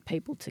get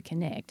people to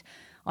connect.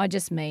 I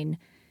just mean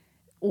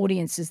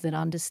audiences that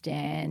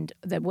understand,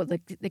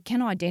 that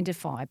can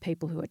identify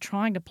people who are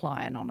trying to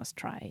ply an honest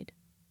trade,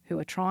 who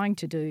are trying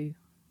to do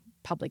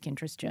public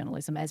interest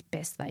journalism as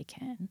best they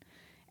can,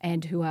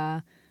 and who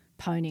are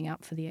ponying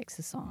up for the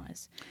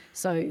exercise.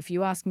 So if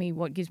you ask me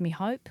what gives me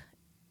hope,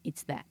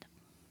 it's that.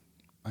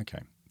 Okay.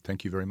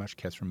 Thank you very much,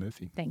 Catherine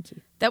Murphy. Thank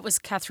you. That was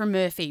Catherine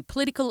Murphy,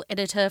 political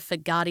editor for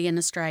Guardian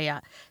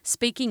Australia,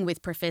 speaking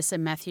with Professor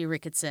Matthew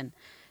Ricketson.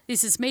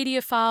 This is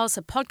Media Files,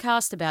 a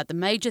podcast about the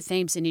major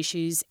themes and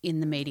issues in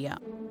the media.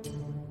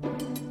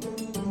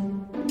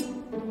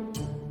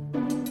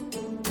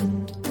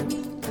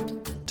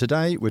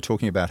 Today, we're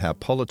talking about how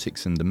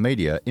politics and the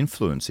media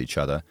influence each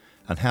other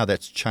and how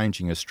that's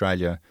changing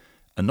Australia,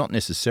 and not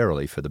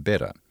necessarily for the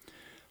better.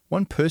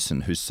 One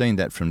person who's seen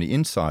that from the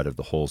inside of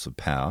the halls of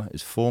power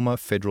is former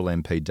federal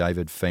MP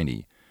David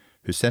Feeney,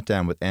 who sat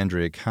down with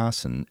Andrea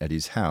Carson at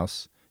his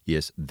house,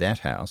 yes, that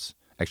house,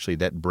 actually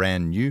that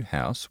brand new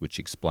house, which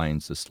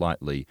explains the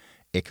slightly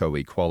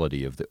echoey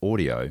quality of the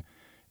audio,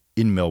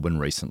 in Melbourne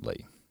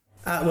recently.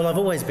 Well, I've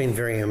always been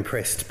very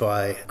impressed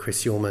by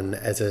Chris Uhlmann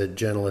as a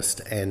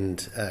journalist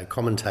and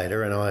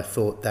commentator, and I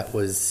thought that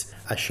was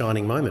a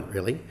shining moment,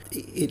 really.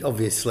 It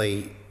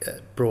obviously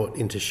brought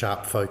into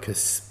sharp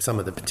focus some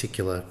of the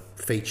particular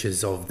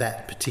features of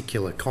that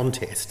particular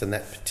contest and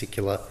that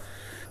particular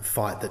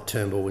fight that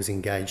Turnbull was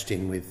engaged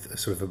in with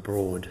sort of a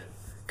broad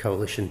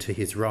coalition to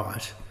his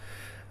right.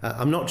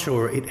 I'm not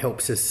sure it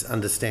helps us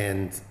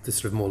understand the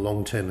sort of more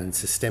long-term and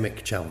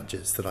systemic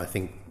challenges that I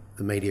think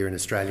the media in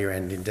Australia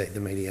and indeed the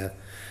media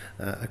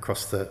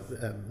across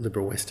the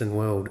liberal Western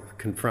world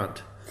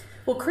confront.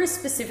 Well, Chris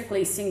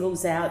specifically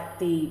singles out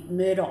the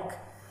Murdoch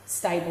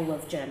stable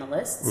of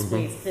journalists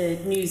with the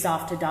News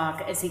After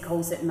Dark, as he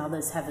calls it, and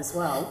others have as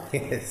well.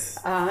 Yes.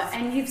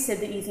 And you've said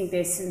that you think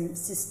there's some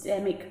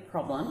systemic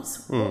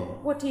problems.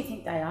 What do you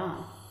think they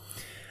are?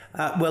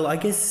 Well, I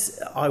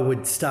guess I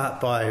would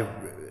start by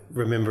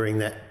remembering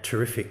that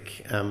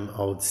terrific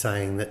old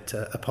saying that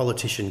a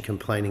politician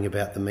complaining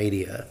about the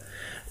media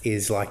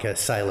is like a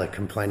sailor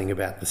complaining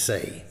about the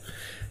sea.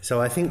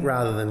 So I think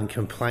rather than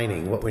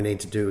complaining, what we need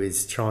to do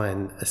is try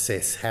and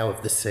assess how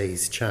have the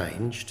seas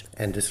changed,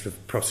 and to sort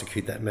of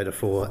prosecute that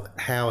metaphor,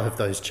 how have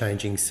those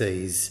changing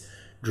seas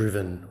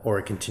driven or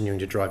are continuing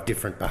to drive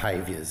different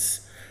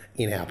behaviours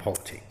in our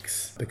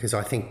politics? Because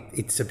I think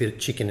it's a bit of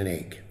chicken and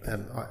egg.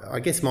 I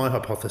guess my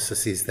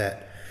hypothesis is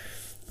that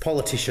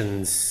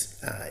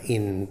politicians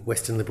in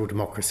Western liberal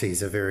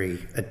democracies are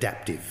very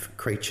adaptive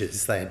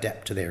creatures. They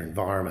adapt to their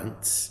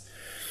environments.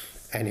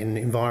 And in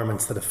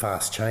environments that are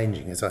fast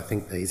changing, as I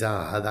think these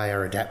are, they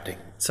are adapting.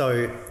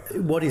 So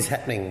what is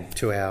happening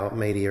to our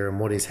media and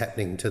what is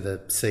happening to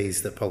the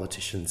seas that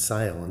politicians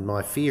sail? And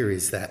my fear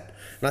is that,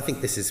 and I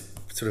think this is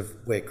sort of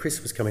where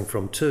Chris was coming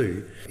from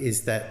too,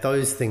 is that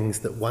those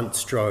things that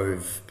once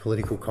drove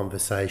political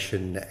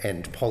conversation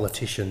and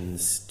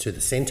politicians to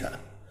the centre,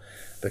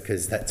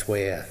 because that's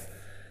where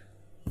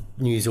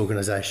news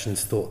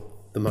organisations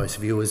thought the most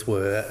viewers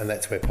were and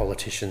that's where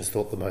politicians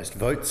thought the most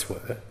votes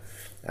were,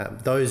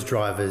 those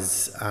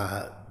drivers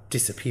are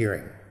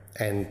disappearing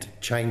and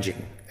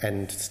changing,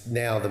 and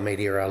now the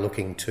media are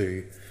looking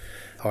to,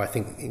 I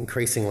think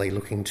increasingly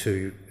looking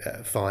to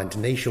find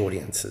niche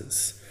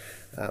audiences,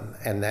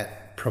 and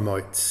that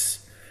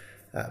promotes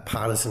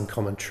partisan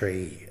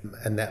commentary,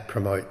 and that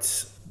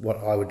promotes what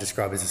I would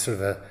describe as a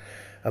sort of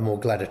a more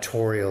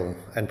gladiatorial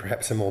and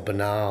perhaps a more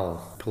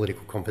banal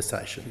political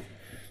conversation.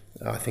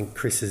 I think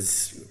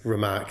Chris's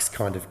remarks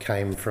kind of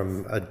came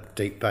from a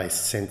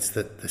deep-based sense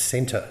that the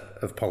centre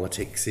of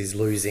politics is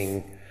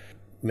losing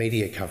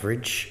media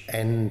coverage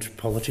and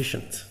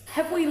politicians.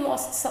 Have we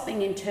lost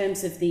something in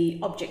terms of the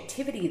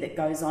objectivity that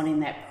goes on in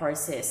that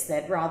process,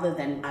 that rather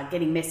than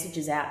getting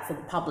messages out for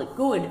the public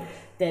good,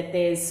 that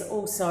there's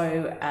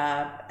also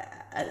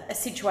a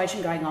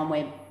situation going on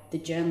where the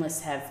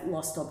journalists have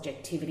lost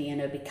objectivity and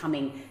are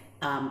becoming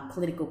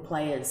political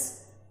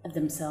players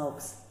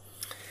themselves?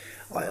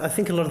 I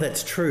think a lot of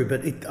that's true,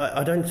 but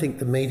I don't think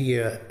the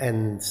media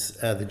and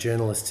the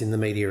journalists in the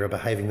media are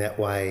behaving that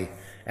way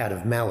out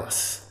of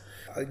malice.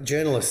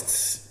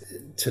 Journalists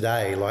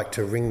today like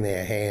to wring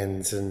their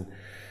hands and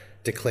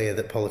declare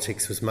that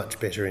politics was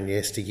much better in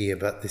yesteryear,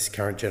 but this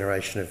current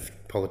generation of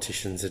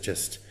politicians are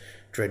just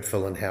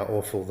dreadful and how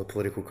awful the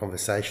political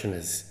conversation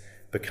has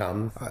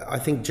become. I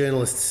think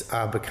journalists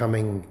are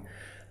becoming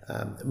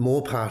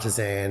more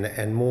partisan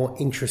and more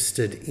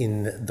interested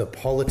in the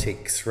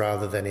politics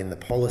rather than in the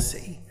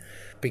policy,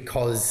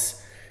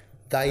 because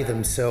they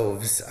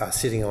themselves are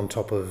sitting on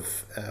top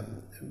of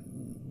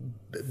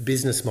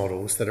business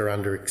models that are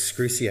under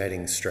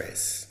excruciating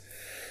stress.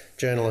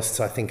 Journalists,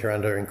 I think, are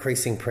under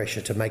increasing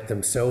pressure to make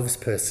themselves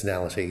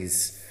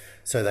personalities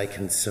so they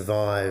can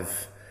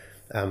survive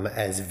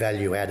as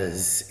value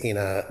adders in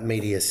a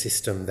media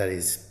system that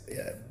is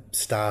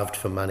starved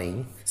for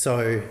money.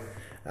 So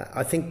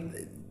I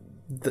think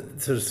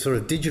the sort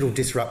of digital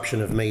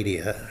disruption of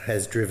media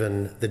has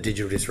driven the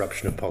digital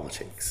disruption of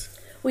politics.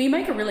 Well, you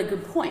make a really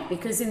good point,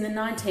 because in the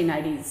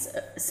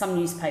 1980s, some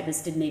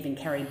newspapers didn't even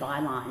carry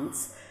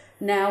bylines.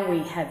 Now we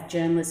have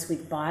journalists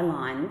with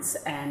bylines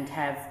and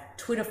have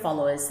Twitter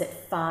followers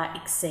that far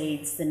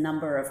exceeds the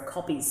number of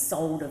copies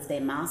sold of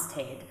their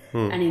masthead.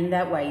 And in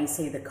that way, you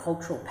see the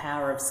cultural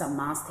power of some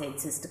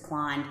mastheads has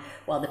declined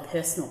while the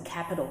personal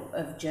capital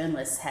of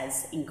journalists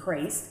has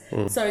increased.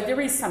 So there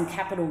is some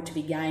capital to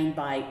be gained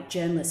by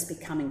journalists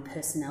becoming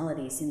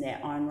personalities in their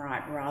own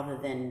right rather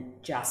than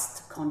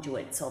just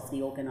conduits of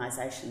the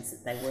organisations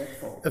that they work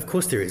for. Of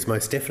course there is,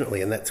 most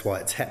definitely, and that's why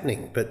it's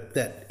happening. But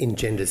that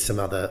engenders some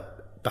other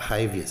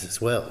behaviours as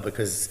well,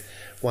 because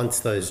once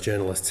those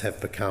journalists have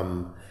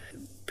become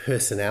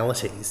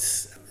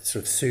personalities,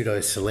 sort of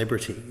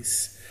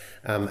pseudo-celebrities,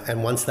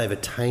 and once they've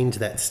attained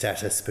that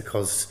status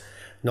because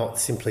not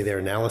simply their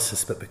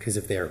analysis, but because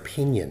of their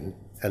opinion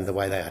and the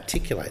way they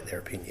articulate their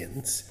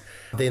opinions,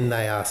 then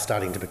they are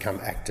starting to become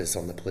actors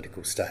on the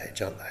political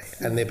stage, aren't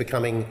they? And they're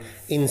becoming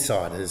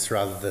insiders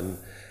rather than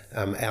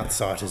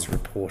outsiders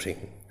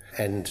reporting.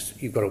 And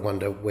you've got to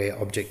wonder where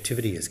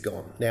objectivity has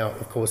gone. Now,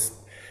 of course,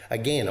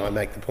 again, I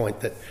make the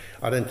point that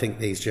I don't think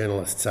these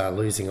journalists are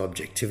losing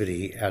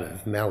objectivity out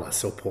of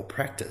malice or poor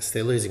practice.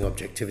 They're losing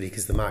objectivity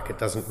because the market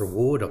doesn't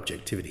reward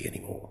objectivity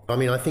anymore. I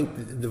mean, I think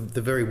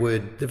the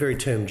very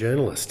term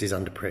journalist is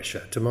under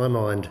pressure. To my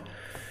mind,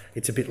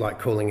 it's a bit like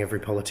calling every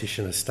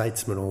politician a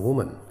statesman or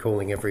woman,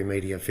 calling every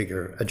media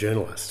figure a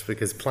journalist,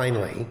 because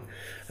plainly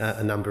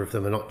a number of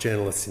them are not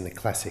journalists in the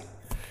classic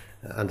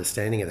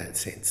understanding of that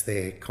sense.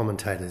 They're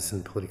commentators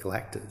and political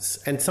actors.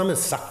 And some are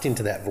sucked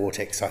into that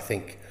vortex, I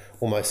think,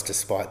 almost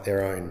despite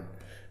their own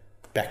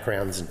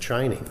backgrounds and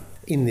training,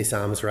 in this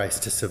arms race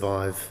to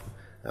survive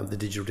the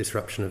digital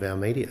disruption of our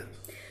media.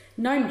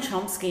 Noam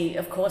Chomsky,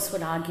 of course,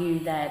 would argue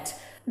that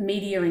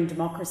media in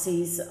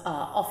democracies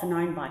are often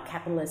owned by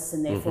capitalists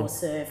and therefore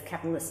serve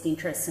capitalist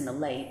interests and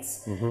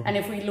elites. And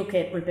if we look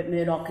at Rupert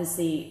Murdoch as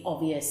the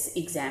obvious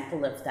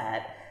example of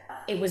that,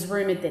 it was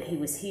rumoured that he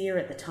was here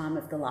at the time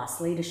of the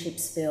last leadership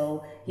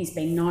spill. He's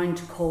been known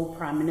to call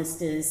prime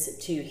ministers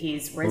to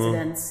his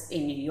residence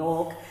in New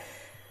York.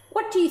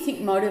 What do you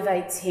think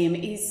motivates him?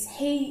 Is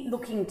he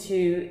looking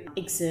to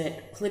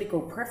exert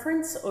political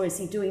preference, or is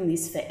he doing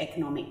this for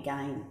economic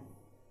gain?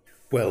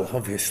 Well,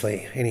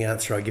 obviously, any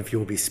answer I give you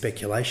will be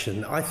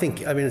speculation. I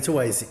mean, it's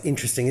always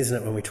interesting, isn't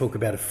it, when we talk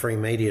about a free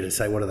media to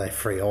say, what are they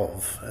free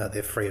of?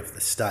 They're free of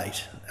the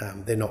state.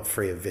 They're not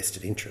free of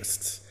vested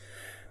interests.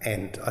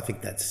 And I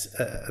think that's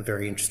a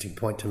very interesting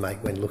point to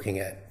make when looking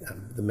at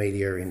the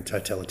media in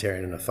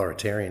totalitarian and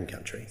authoritarian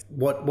countries.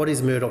 What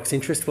is Murdoch's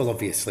interest? Well,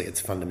 obviously,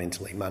 it's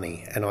fundamentally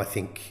money. And I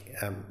think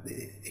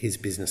his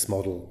business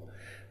model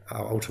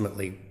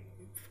ultimately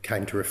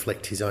came to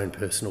reflect his own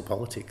personal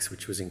politics,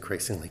 which was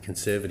increasingly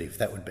conservative.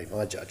 That would be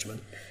my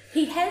judgment.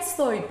 He has,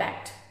 though,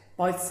 backed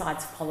both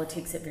sides of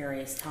politics at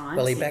various times.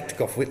 Well, he backed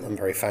Gough Whitlam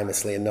very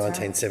famously in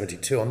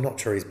 1972. I'm not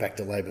sure he's backed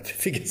a Labor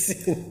figure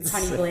since.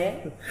 Tony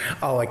Blair?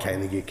 Oh, okay,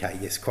 in the UK,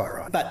 yes, quite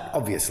right. But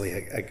obviously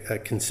a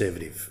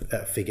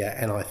conservative figure,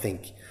 and I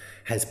think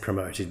has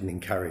promoted and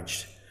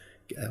encouraged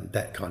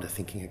that kind of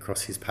thinking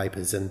across his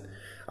papers. And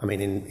I mean,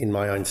 in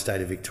my own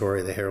state of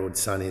Victoria, the Herald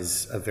Sun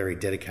is a very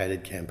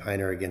dedicated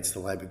campaigner against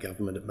the Labor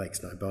government. It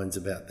makes no bones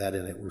about that,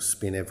 and it will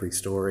spin every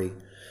story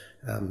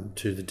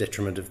to the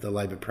detriment of the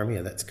Labor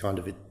Premier.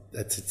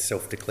 That's its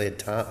self-declared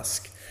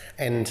task.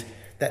 And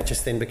that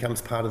just then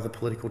becomes part of the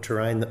political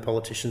terrain that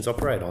politicians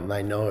operate on.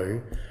 They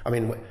know, I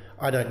mean,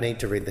 I don't need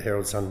to read the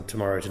Herald Sun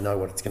tomorrow to know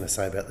what it's going to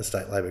say about the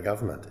state Labor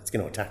government. It's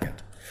going to attack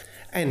it.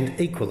 And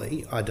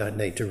equally, I don't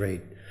need to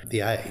read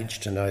The Age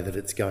to know that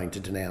it's going to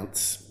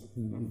denounce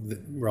the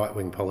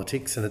right-wing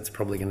politics, and it's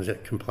probably going to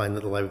complain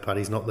that the Labor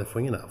Party is not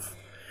left-wing enough.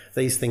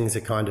 These things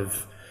are kind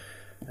of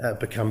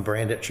become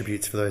brand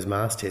attributes for those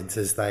mastheads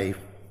as they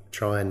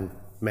try and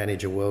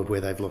manage a world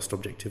where they've lost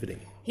objectivity.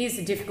 Here's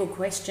a difficult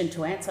question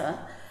to answer.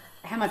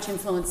 How much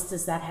influence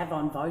does that have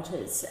on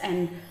voters?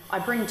 And I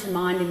bring to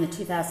mind in the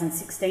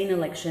 2016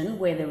 election,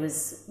 where there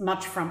was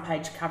much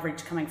front-page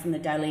coverage coming from the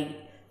Daily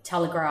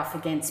Telegraph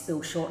against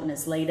Bill Shorten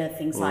as leader,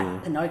 things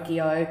like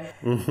Pinocchio.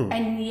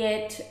 And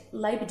yet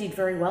Labor did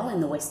very well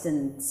in the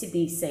Western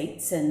Sydney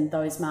seats and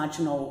those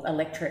marginal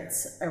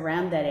electorates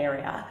around that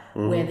area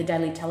where the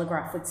Daily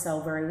Telegraph would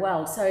sell very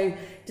well. So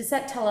does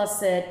that tell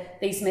us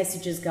that these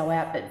messages go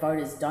out but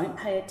voters don't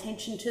pay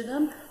attention to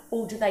them?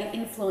 Or do they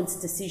influence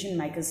decision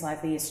makers?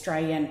 Like the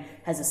Australian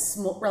has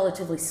a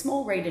relatively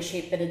small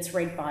readership, but it's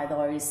read by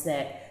those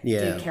that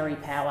do carry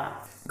power.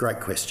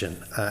 Great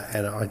question.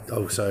 And I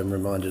also am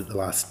reminded of the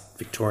last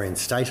Victorian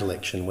state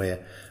election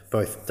where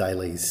both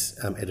dailies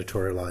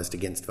editorialised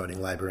against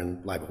voting Labor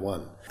and Labor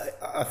won.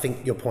 I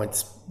think your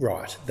point's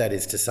right. That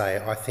is to say,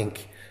 I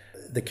think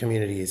the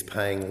community is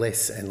paying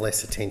less and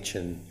less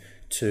attention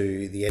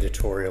to the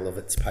editorial of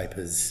its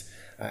papers,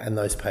 and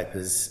those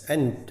papers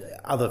and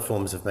other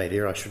forms of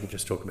media, I shouldn't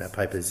just talk about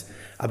papers,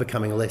 are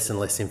becoming less and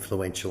less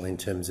influential in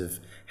terms of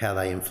how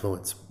they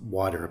influence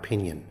wider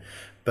opinion.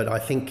 But I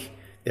think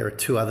there are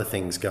two other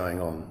things going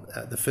on.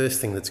 The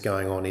first thing that's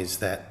going on is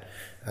that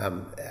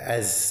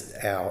as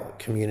our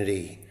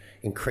community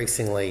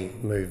increasingly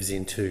moves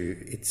into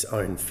its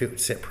own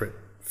separate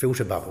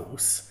filter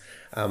bubbles,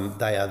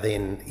 they are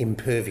then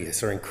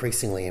impervious or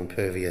increasingly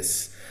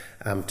impervious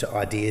to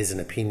ideas and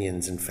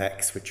opinions and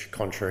facts which are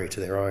contrary to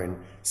their own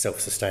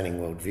self-sustaining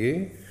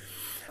worldview.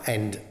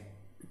 And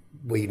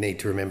we need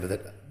to remember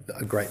that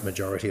a great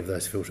majority of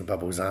those filter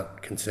bubbles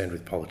aren't concerned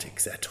with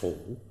politics at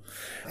all.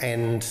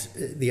 And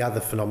the other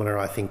phenomena,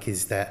 I think,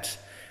 is that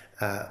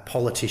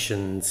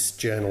politicians,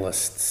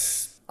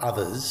 journalists,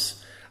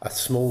 others,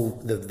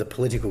 the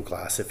political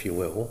class, if you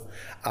will,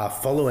 are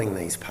following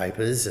these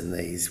papers and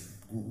these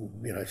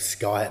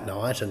Sky at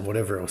Night and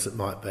whatever else it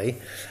might be,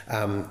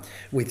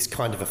 with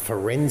kind of a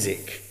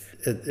forensic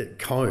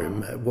at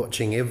home,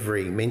 watching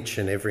every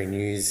mention, every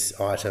news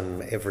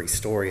item, every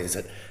story as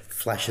it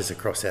flashes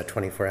across our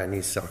 24-hour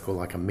news cycle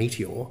like a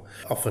meteor,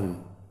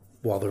 often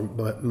while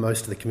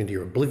most of the community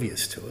are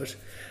oblivious to it.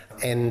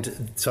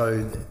 And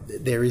so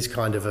there is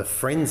kind of a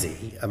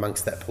frenzy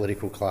amongst that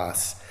political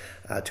class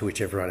to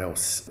which everyone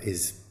else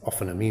is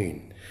often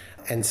immune.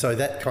 And so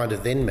that kind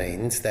of then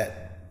means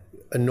that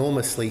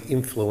enormously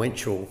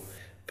influential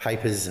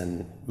papers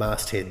and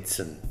mastheads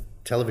and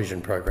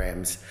television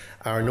programs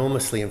are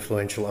enormously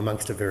influential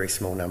amongst a very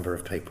small number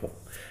of people.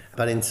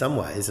 But in some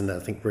ways, and I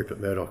think Rupert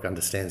Murdoch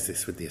understands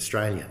this with The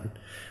Australian,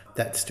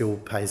 that still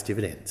pays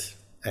dividends.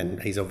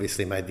 And he's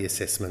obviously made the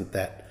assessment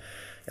that,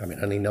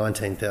 only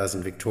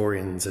 19,000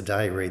 Victorians a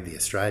day read The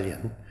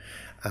Australian,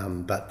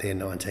 but they're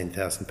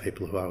 19,000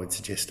 people who I would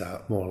suggest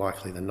are more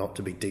likely than not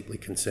to be deeply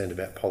concerned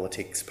about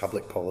politics,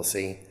 public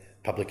policy,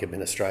 public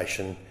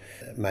administration,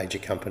 major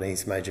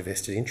companies, major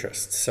vested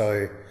interests.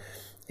 So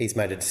he's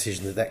made a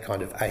decision that that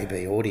kind of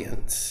AB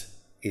audience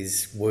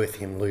is worth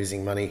him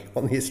losing money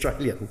on The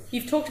Australian.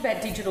 You've talked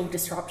about digital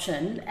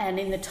disruption, and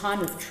in the time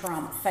of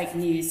Trump, fake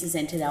news has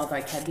entered our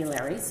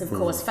vocabularies. Of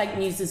course, fake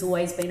news has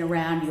always been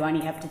around. You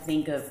only have to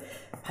think of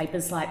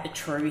papers like The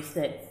Truth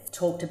that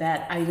talked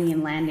about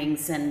alien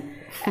landings and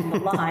the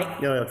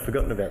like. No, I'd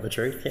forgotten about The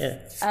Truth,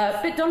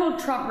 yeah. But Donald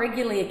Trump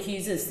regularly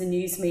accuses the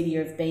news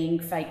media of being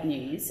fake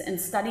news,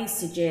 and studies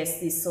suggest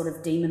this sort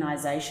of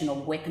demonisation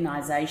or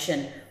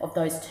weaponisation of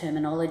those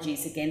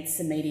terminologies against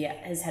the media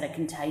has had a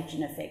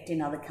contagion effect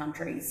in other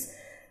countries,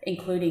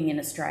 including in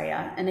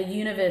Australia. And a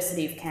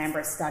University of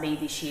Canberra study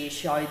this year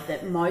showed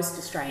that most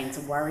Australians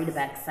are worried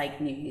about fake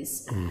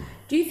news.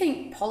 Do you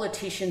think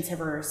politicians have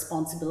a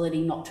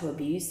responsibility not to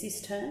abuse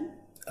this term?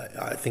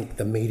 I think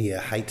the media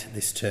hate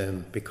this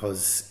term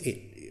because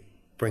it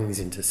brings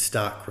into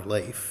stark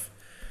relief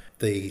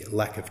the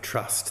lack of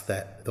trust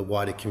that the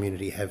wider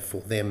community have for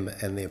them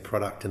and their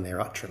product and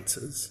their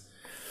utterances.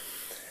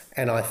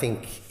 And I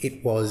think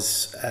it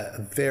was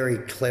a very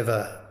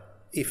clever,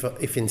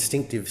 if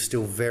instinctive,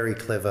 still very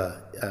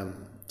clever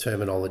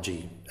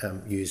terminology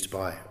used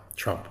by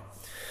Trump.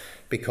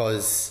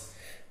 Because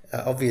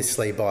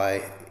obviously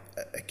by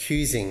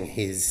accusing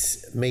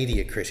his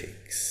media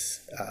critics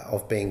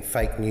of being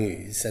fake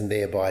news and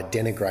thereby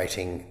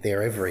denigrating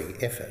their every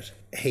effort,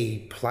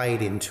 he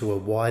played into a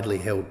widely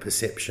held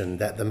perception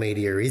that the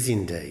media is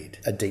indeed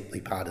a deeply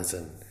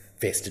partisan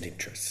vested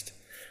interest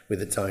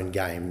with its own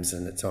games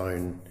and its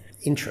own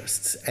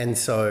interests. And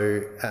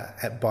so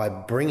by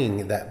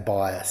bringing that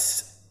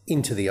bias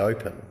into the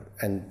open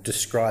and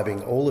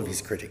describing all of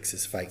his critics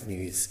as fake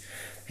news,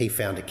 he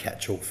found a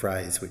catch-all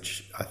phrase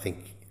which I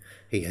think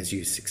he has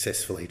used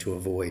successfully to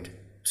avoid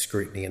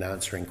scrutiny and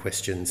answering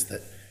questions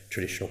that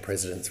traditional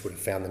presidents would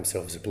have found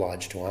themselves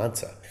obliged to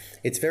answer.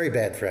 It's very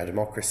bad for our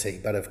democracy,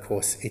 but of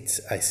course it's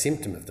a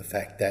symptom of the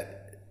fact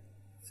that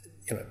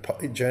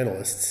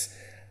journalists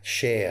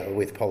share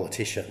with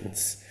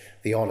politicians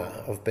the honour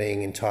of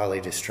being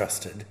entirely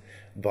distrusted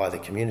by the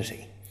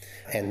community.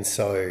 And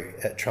so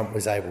Trump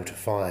was able to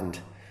find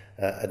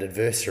an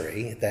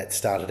adversary that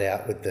started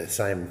out with the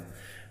same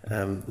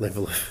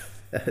level of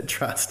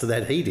trust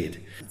that he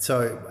did.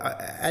 So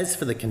as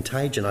for the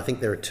contagion, I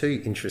think there are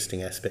two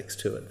interesting aspects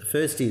to it. The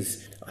first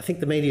is, I think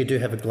the media do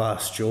have a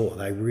glass jaw.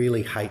 They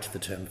really hate the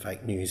term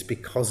fake news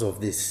because of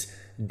this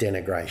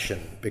denigration,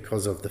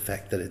 because of the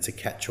fact that it's a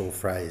catch-all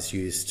phrase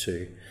used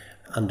to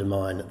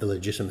undermine the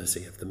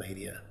legitimacy of the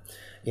media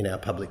in our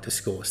public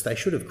discourse. They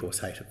should, of course,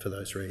 hate it for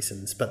those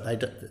reasons, but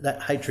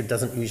that hatred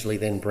doesn't usually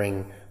then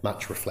bring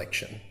much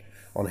reflection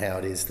on how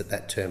it is that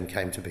that term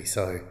came to be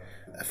so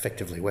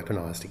effectively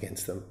weaponised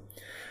against them.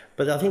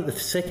 But I think the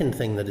second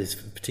thing that is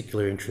of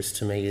particular interest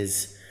to me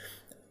is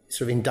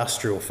sort of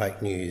industrial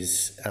fake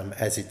news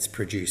as it's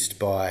produced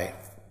by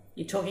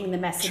You're talking the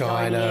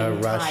Macedonian China,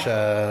 type.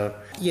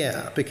 Russia.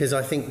 Yeah, because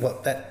I think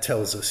what that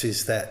tells us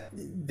is that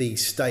the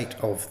state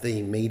of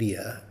the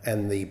media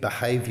and the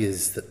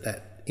behaviours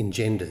that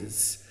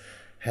engenders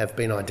have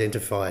been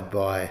identified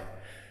by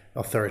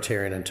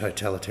authoritarian and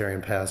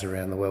totalitarian powers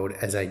around the world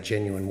as a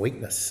genuine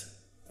weakness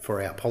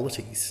for our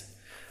polities.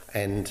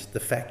 And the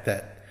fact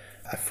that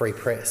a free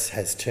press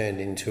has turned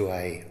into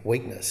a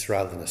weakness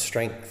rather than a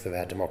strength of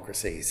our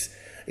democracies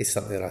is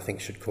something that I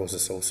think should cause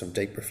us all some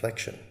deep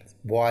reflection.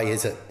 Why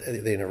is it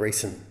that in a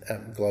recent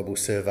global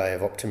survey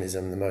of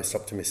optimism, the most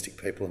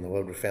optimistic people in the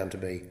world were found to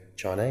be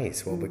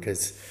Chinese? Well,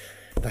 because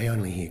they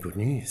only hear good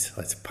news.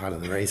 That's part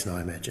of the reason,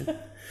 I imagine.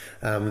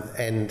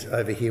 And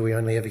over here, we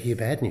only ever hear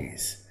bad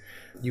news.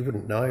 You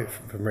wouldn't know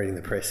from reading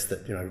the press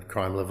that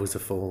crime levels are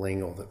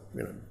falling or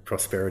that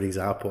prosperity's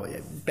up. Or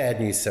bad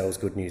news sells,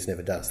 good news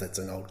never does. That's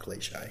an old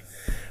cliche.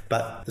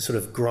 But the sort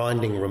of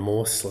grinding,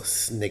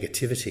 remorseless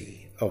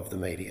negativity of the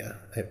media,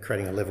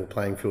 creating a level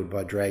playing field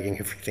by dragging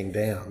everything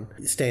down,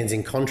 stands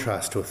in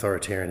contrast to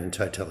authoritarian and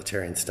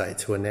totalitarian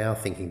states who are now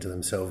thinking to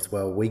themselves,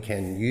 well, we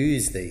can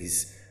use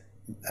these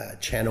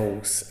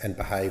channels and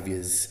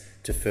behaviours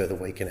to further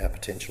weaken our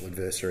potential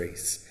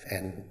adversaries.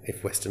 And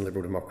if Western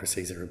liberal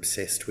democracies are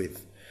obsessed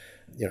with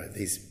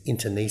these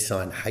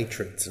internecine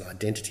hatreds and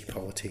identity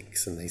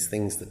politics and these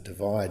things that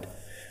divide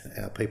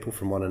our people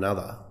from one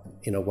another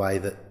in a way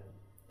that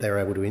they're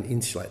able to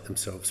insulate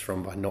themselves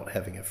from by not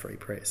having a free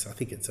press. I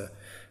think it's a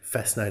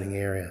fascinating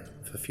area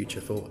for future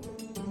thought.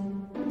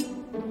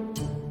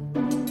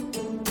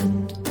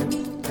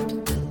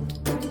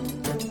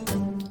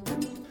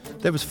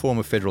 That was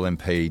former federal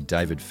MP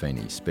David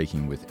Feeney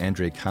speaking with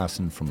Andrea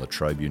Carson from La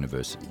Trobe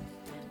University.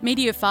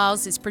 Media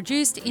Files is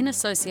produced in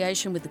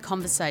association with The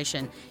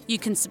Conversation. You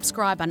can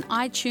subscribe on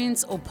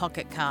iTunes or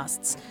Pocket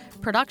Casts.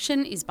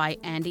 Production is by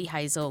Andy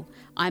Hazel.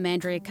 I'm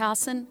Andrea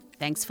Carson.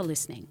 Thanks for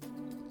listening.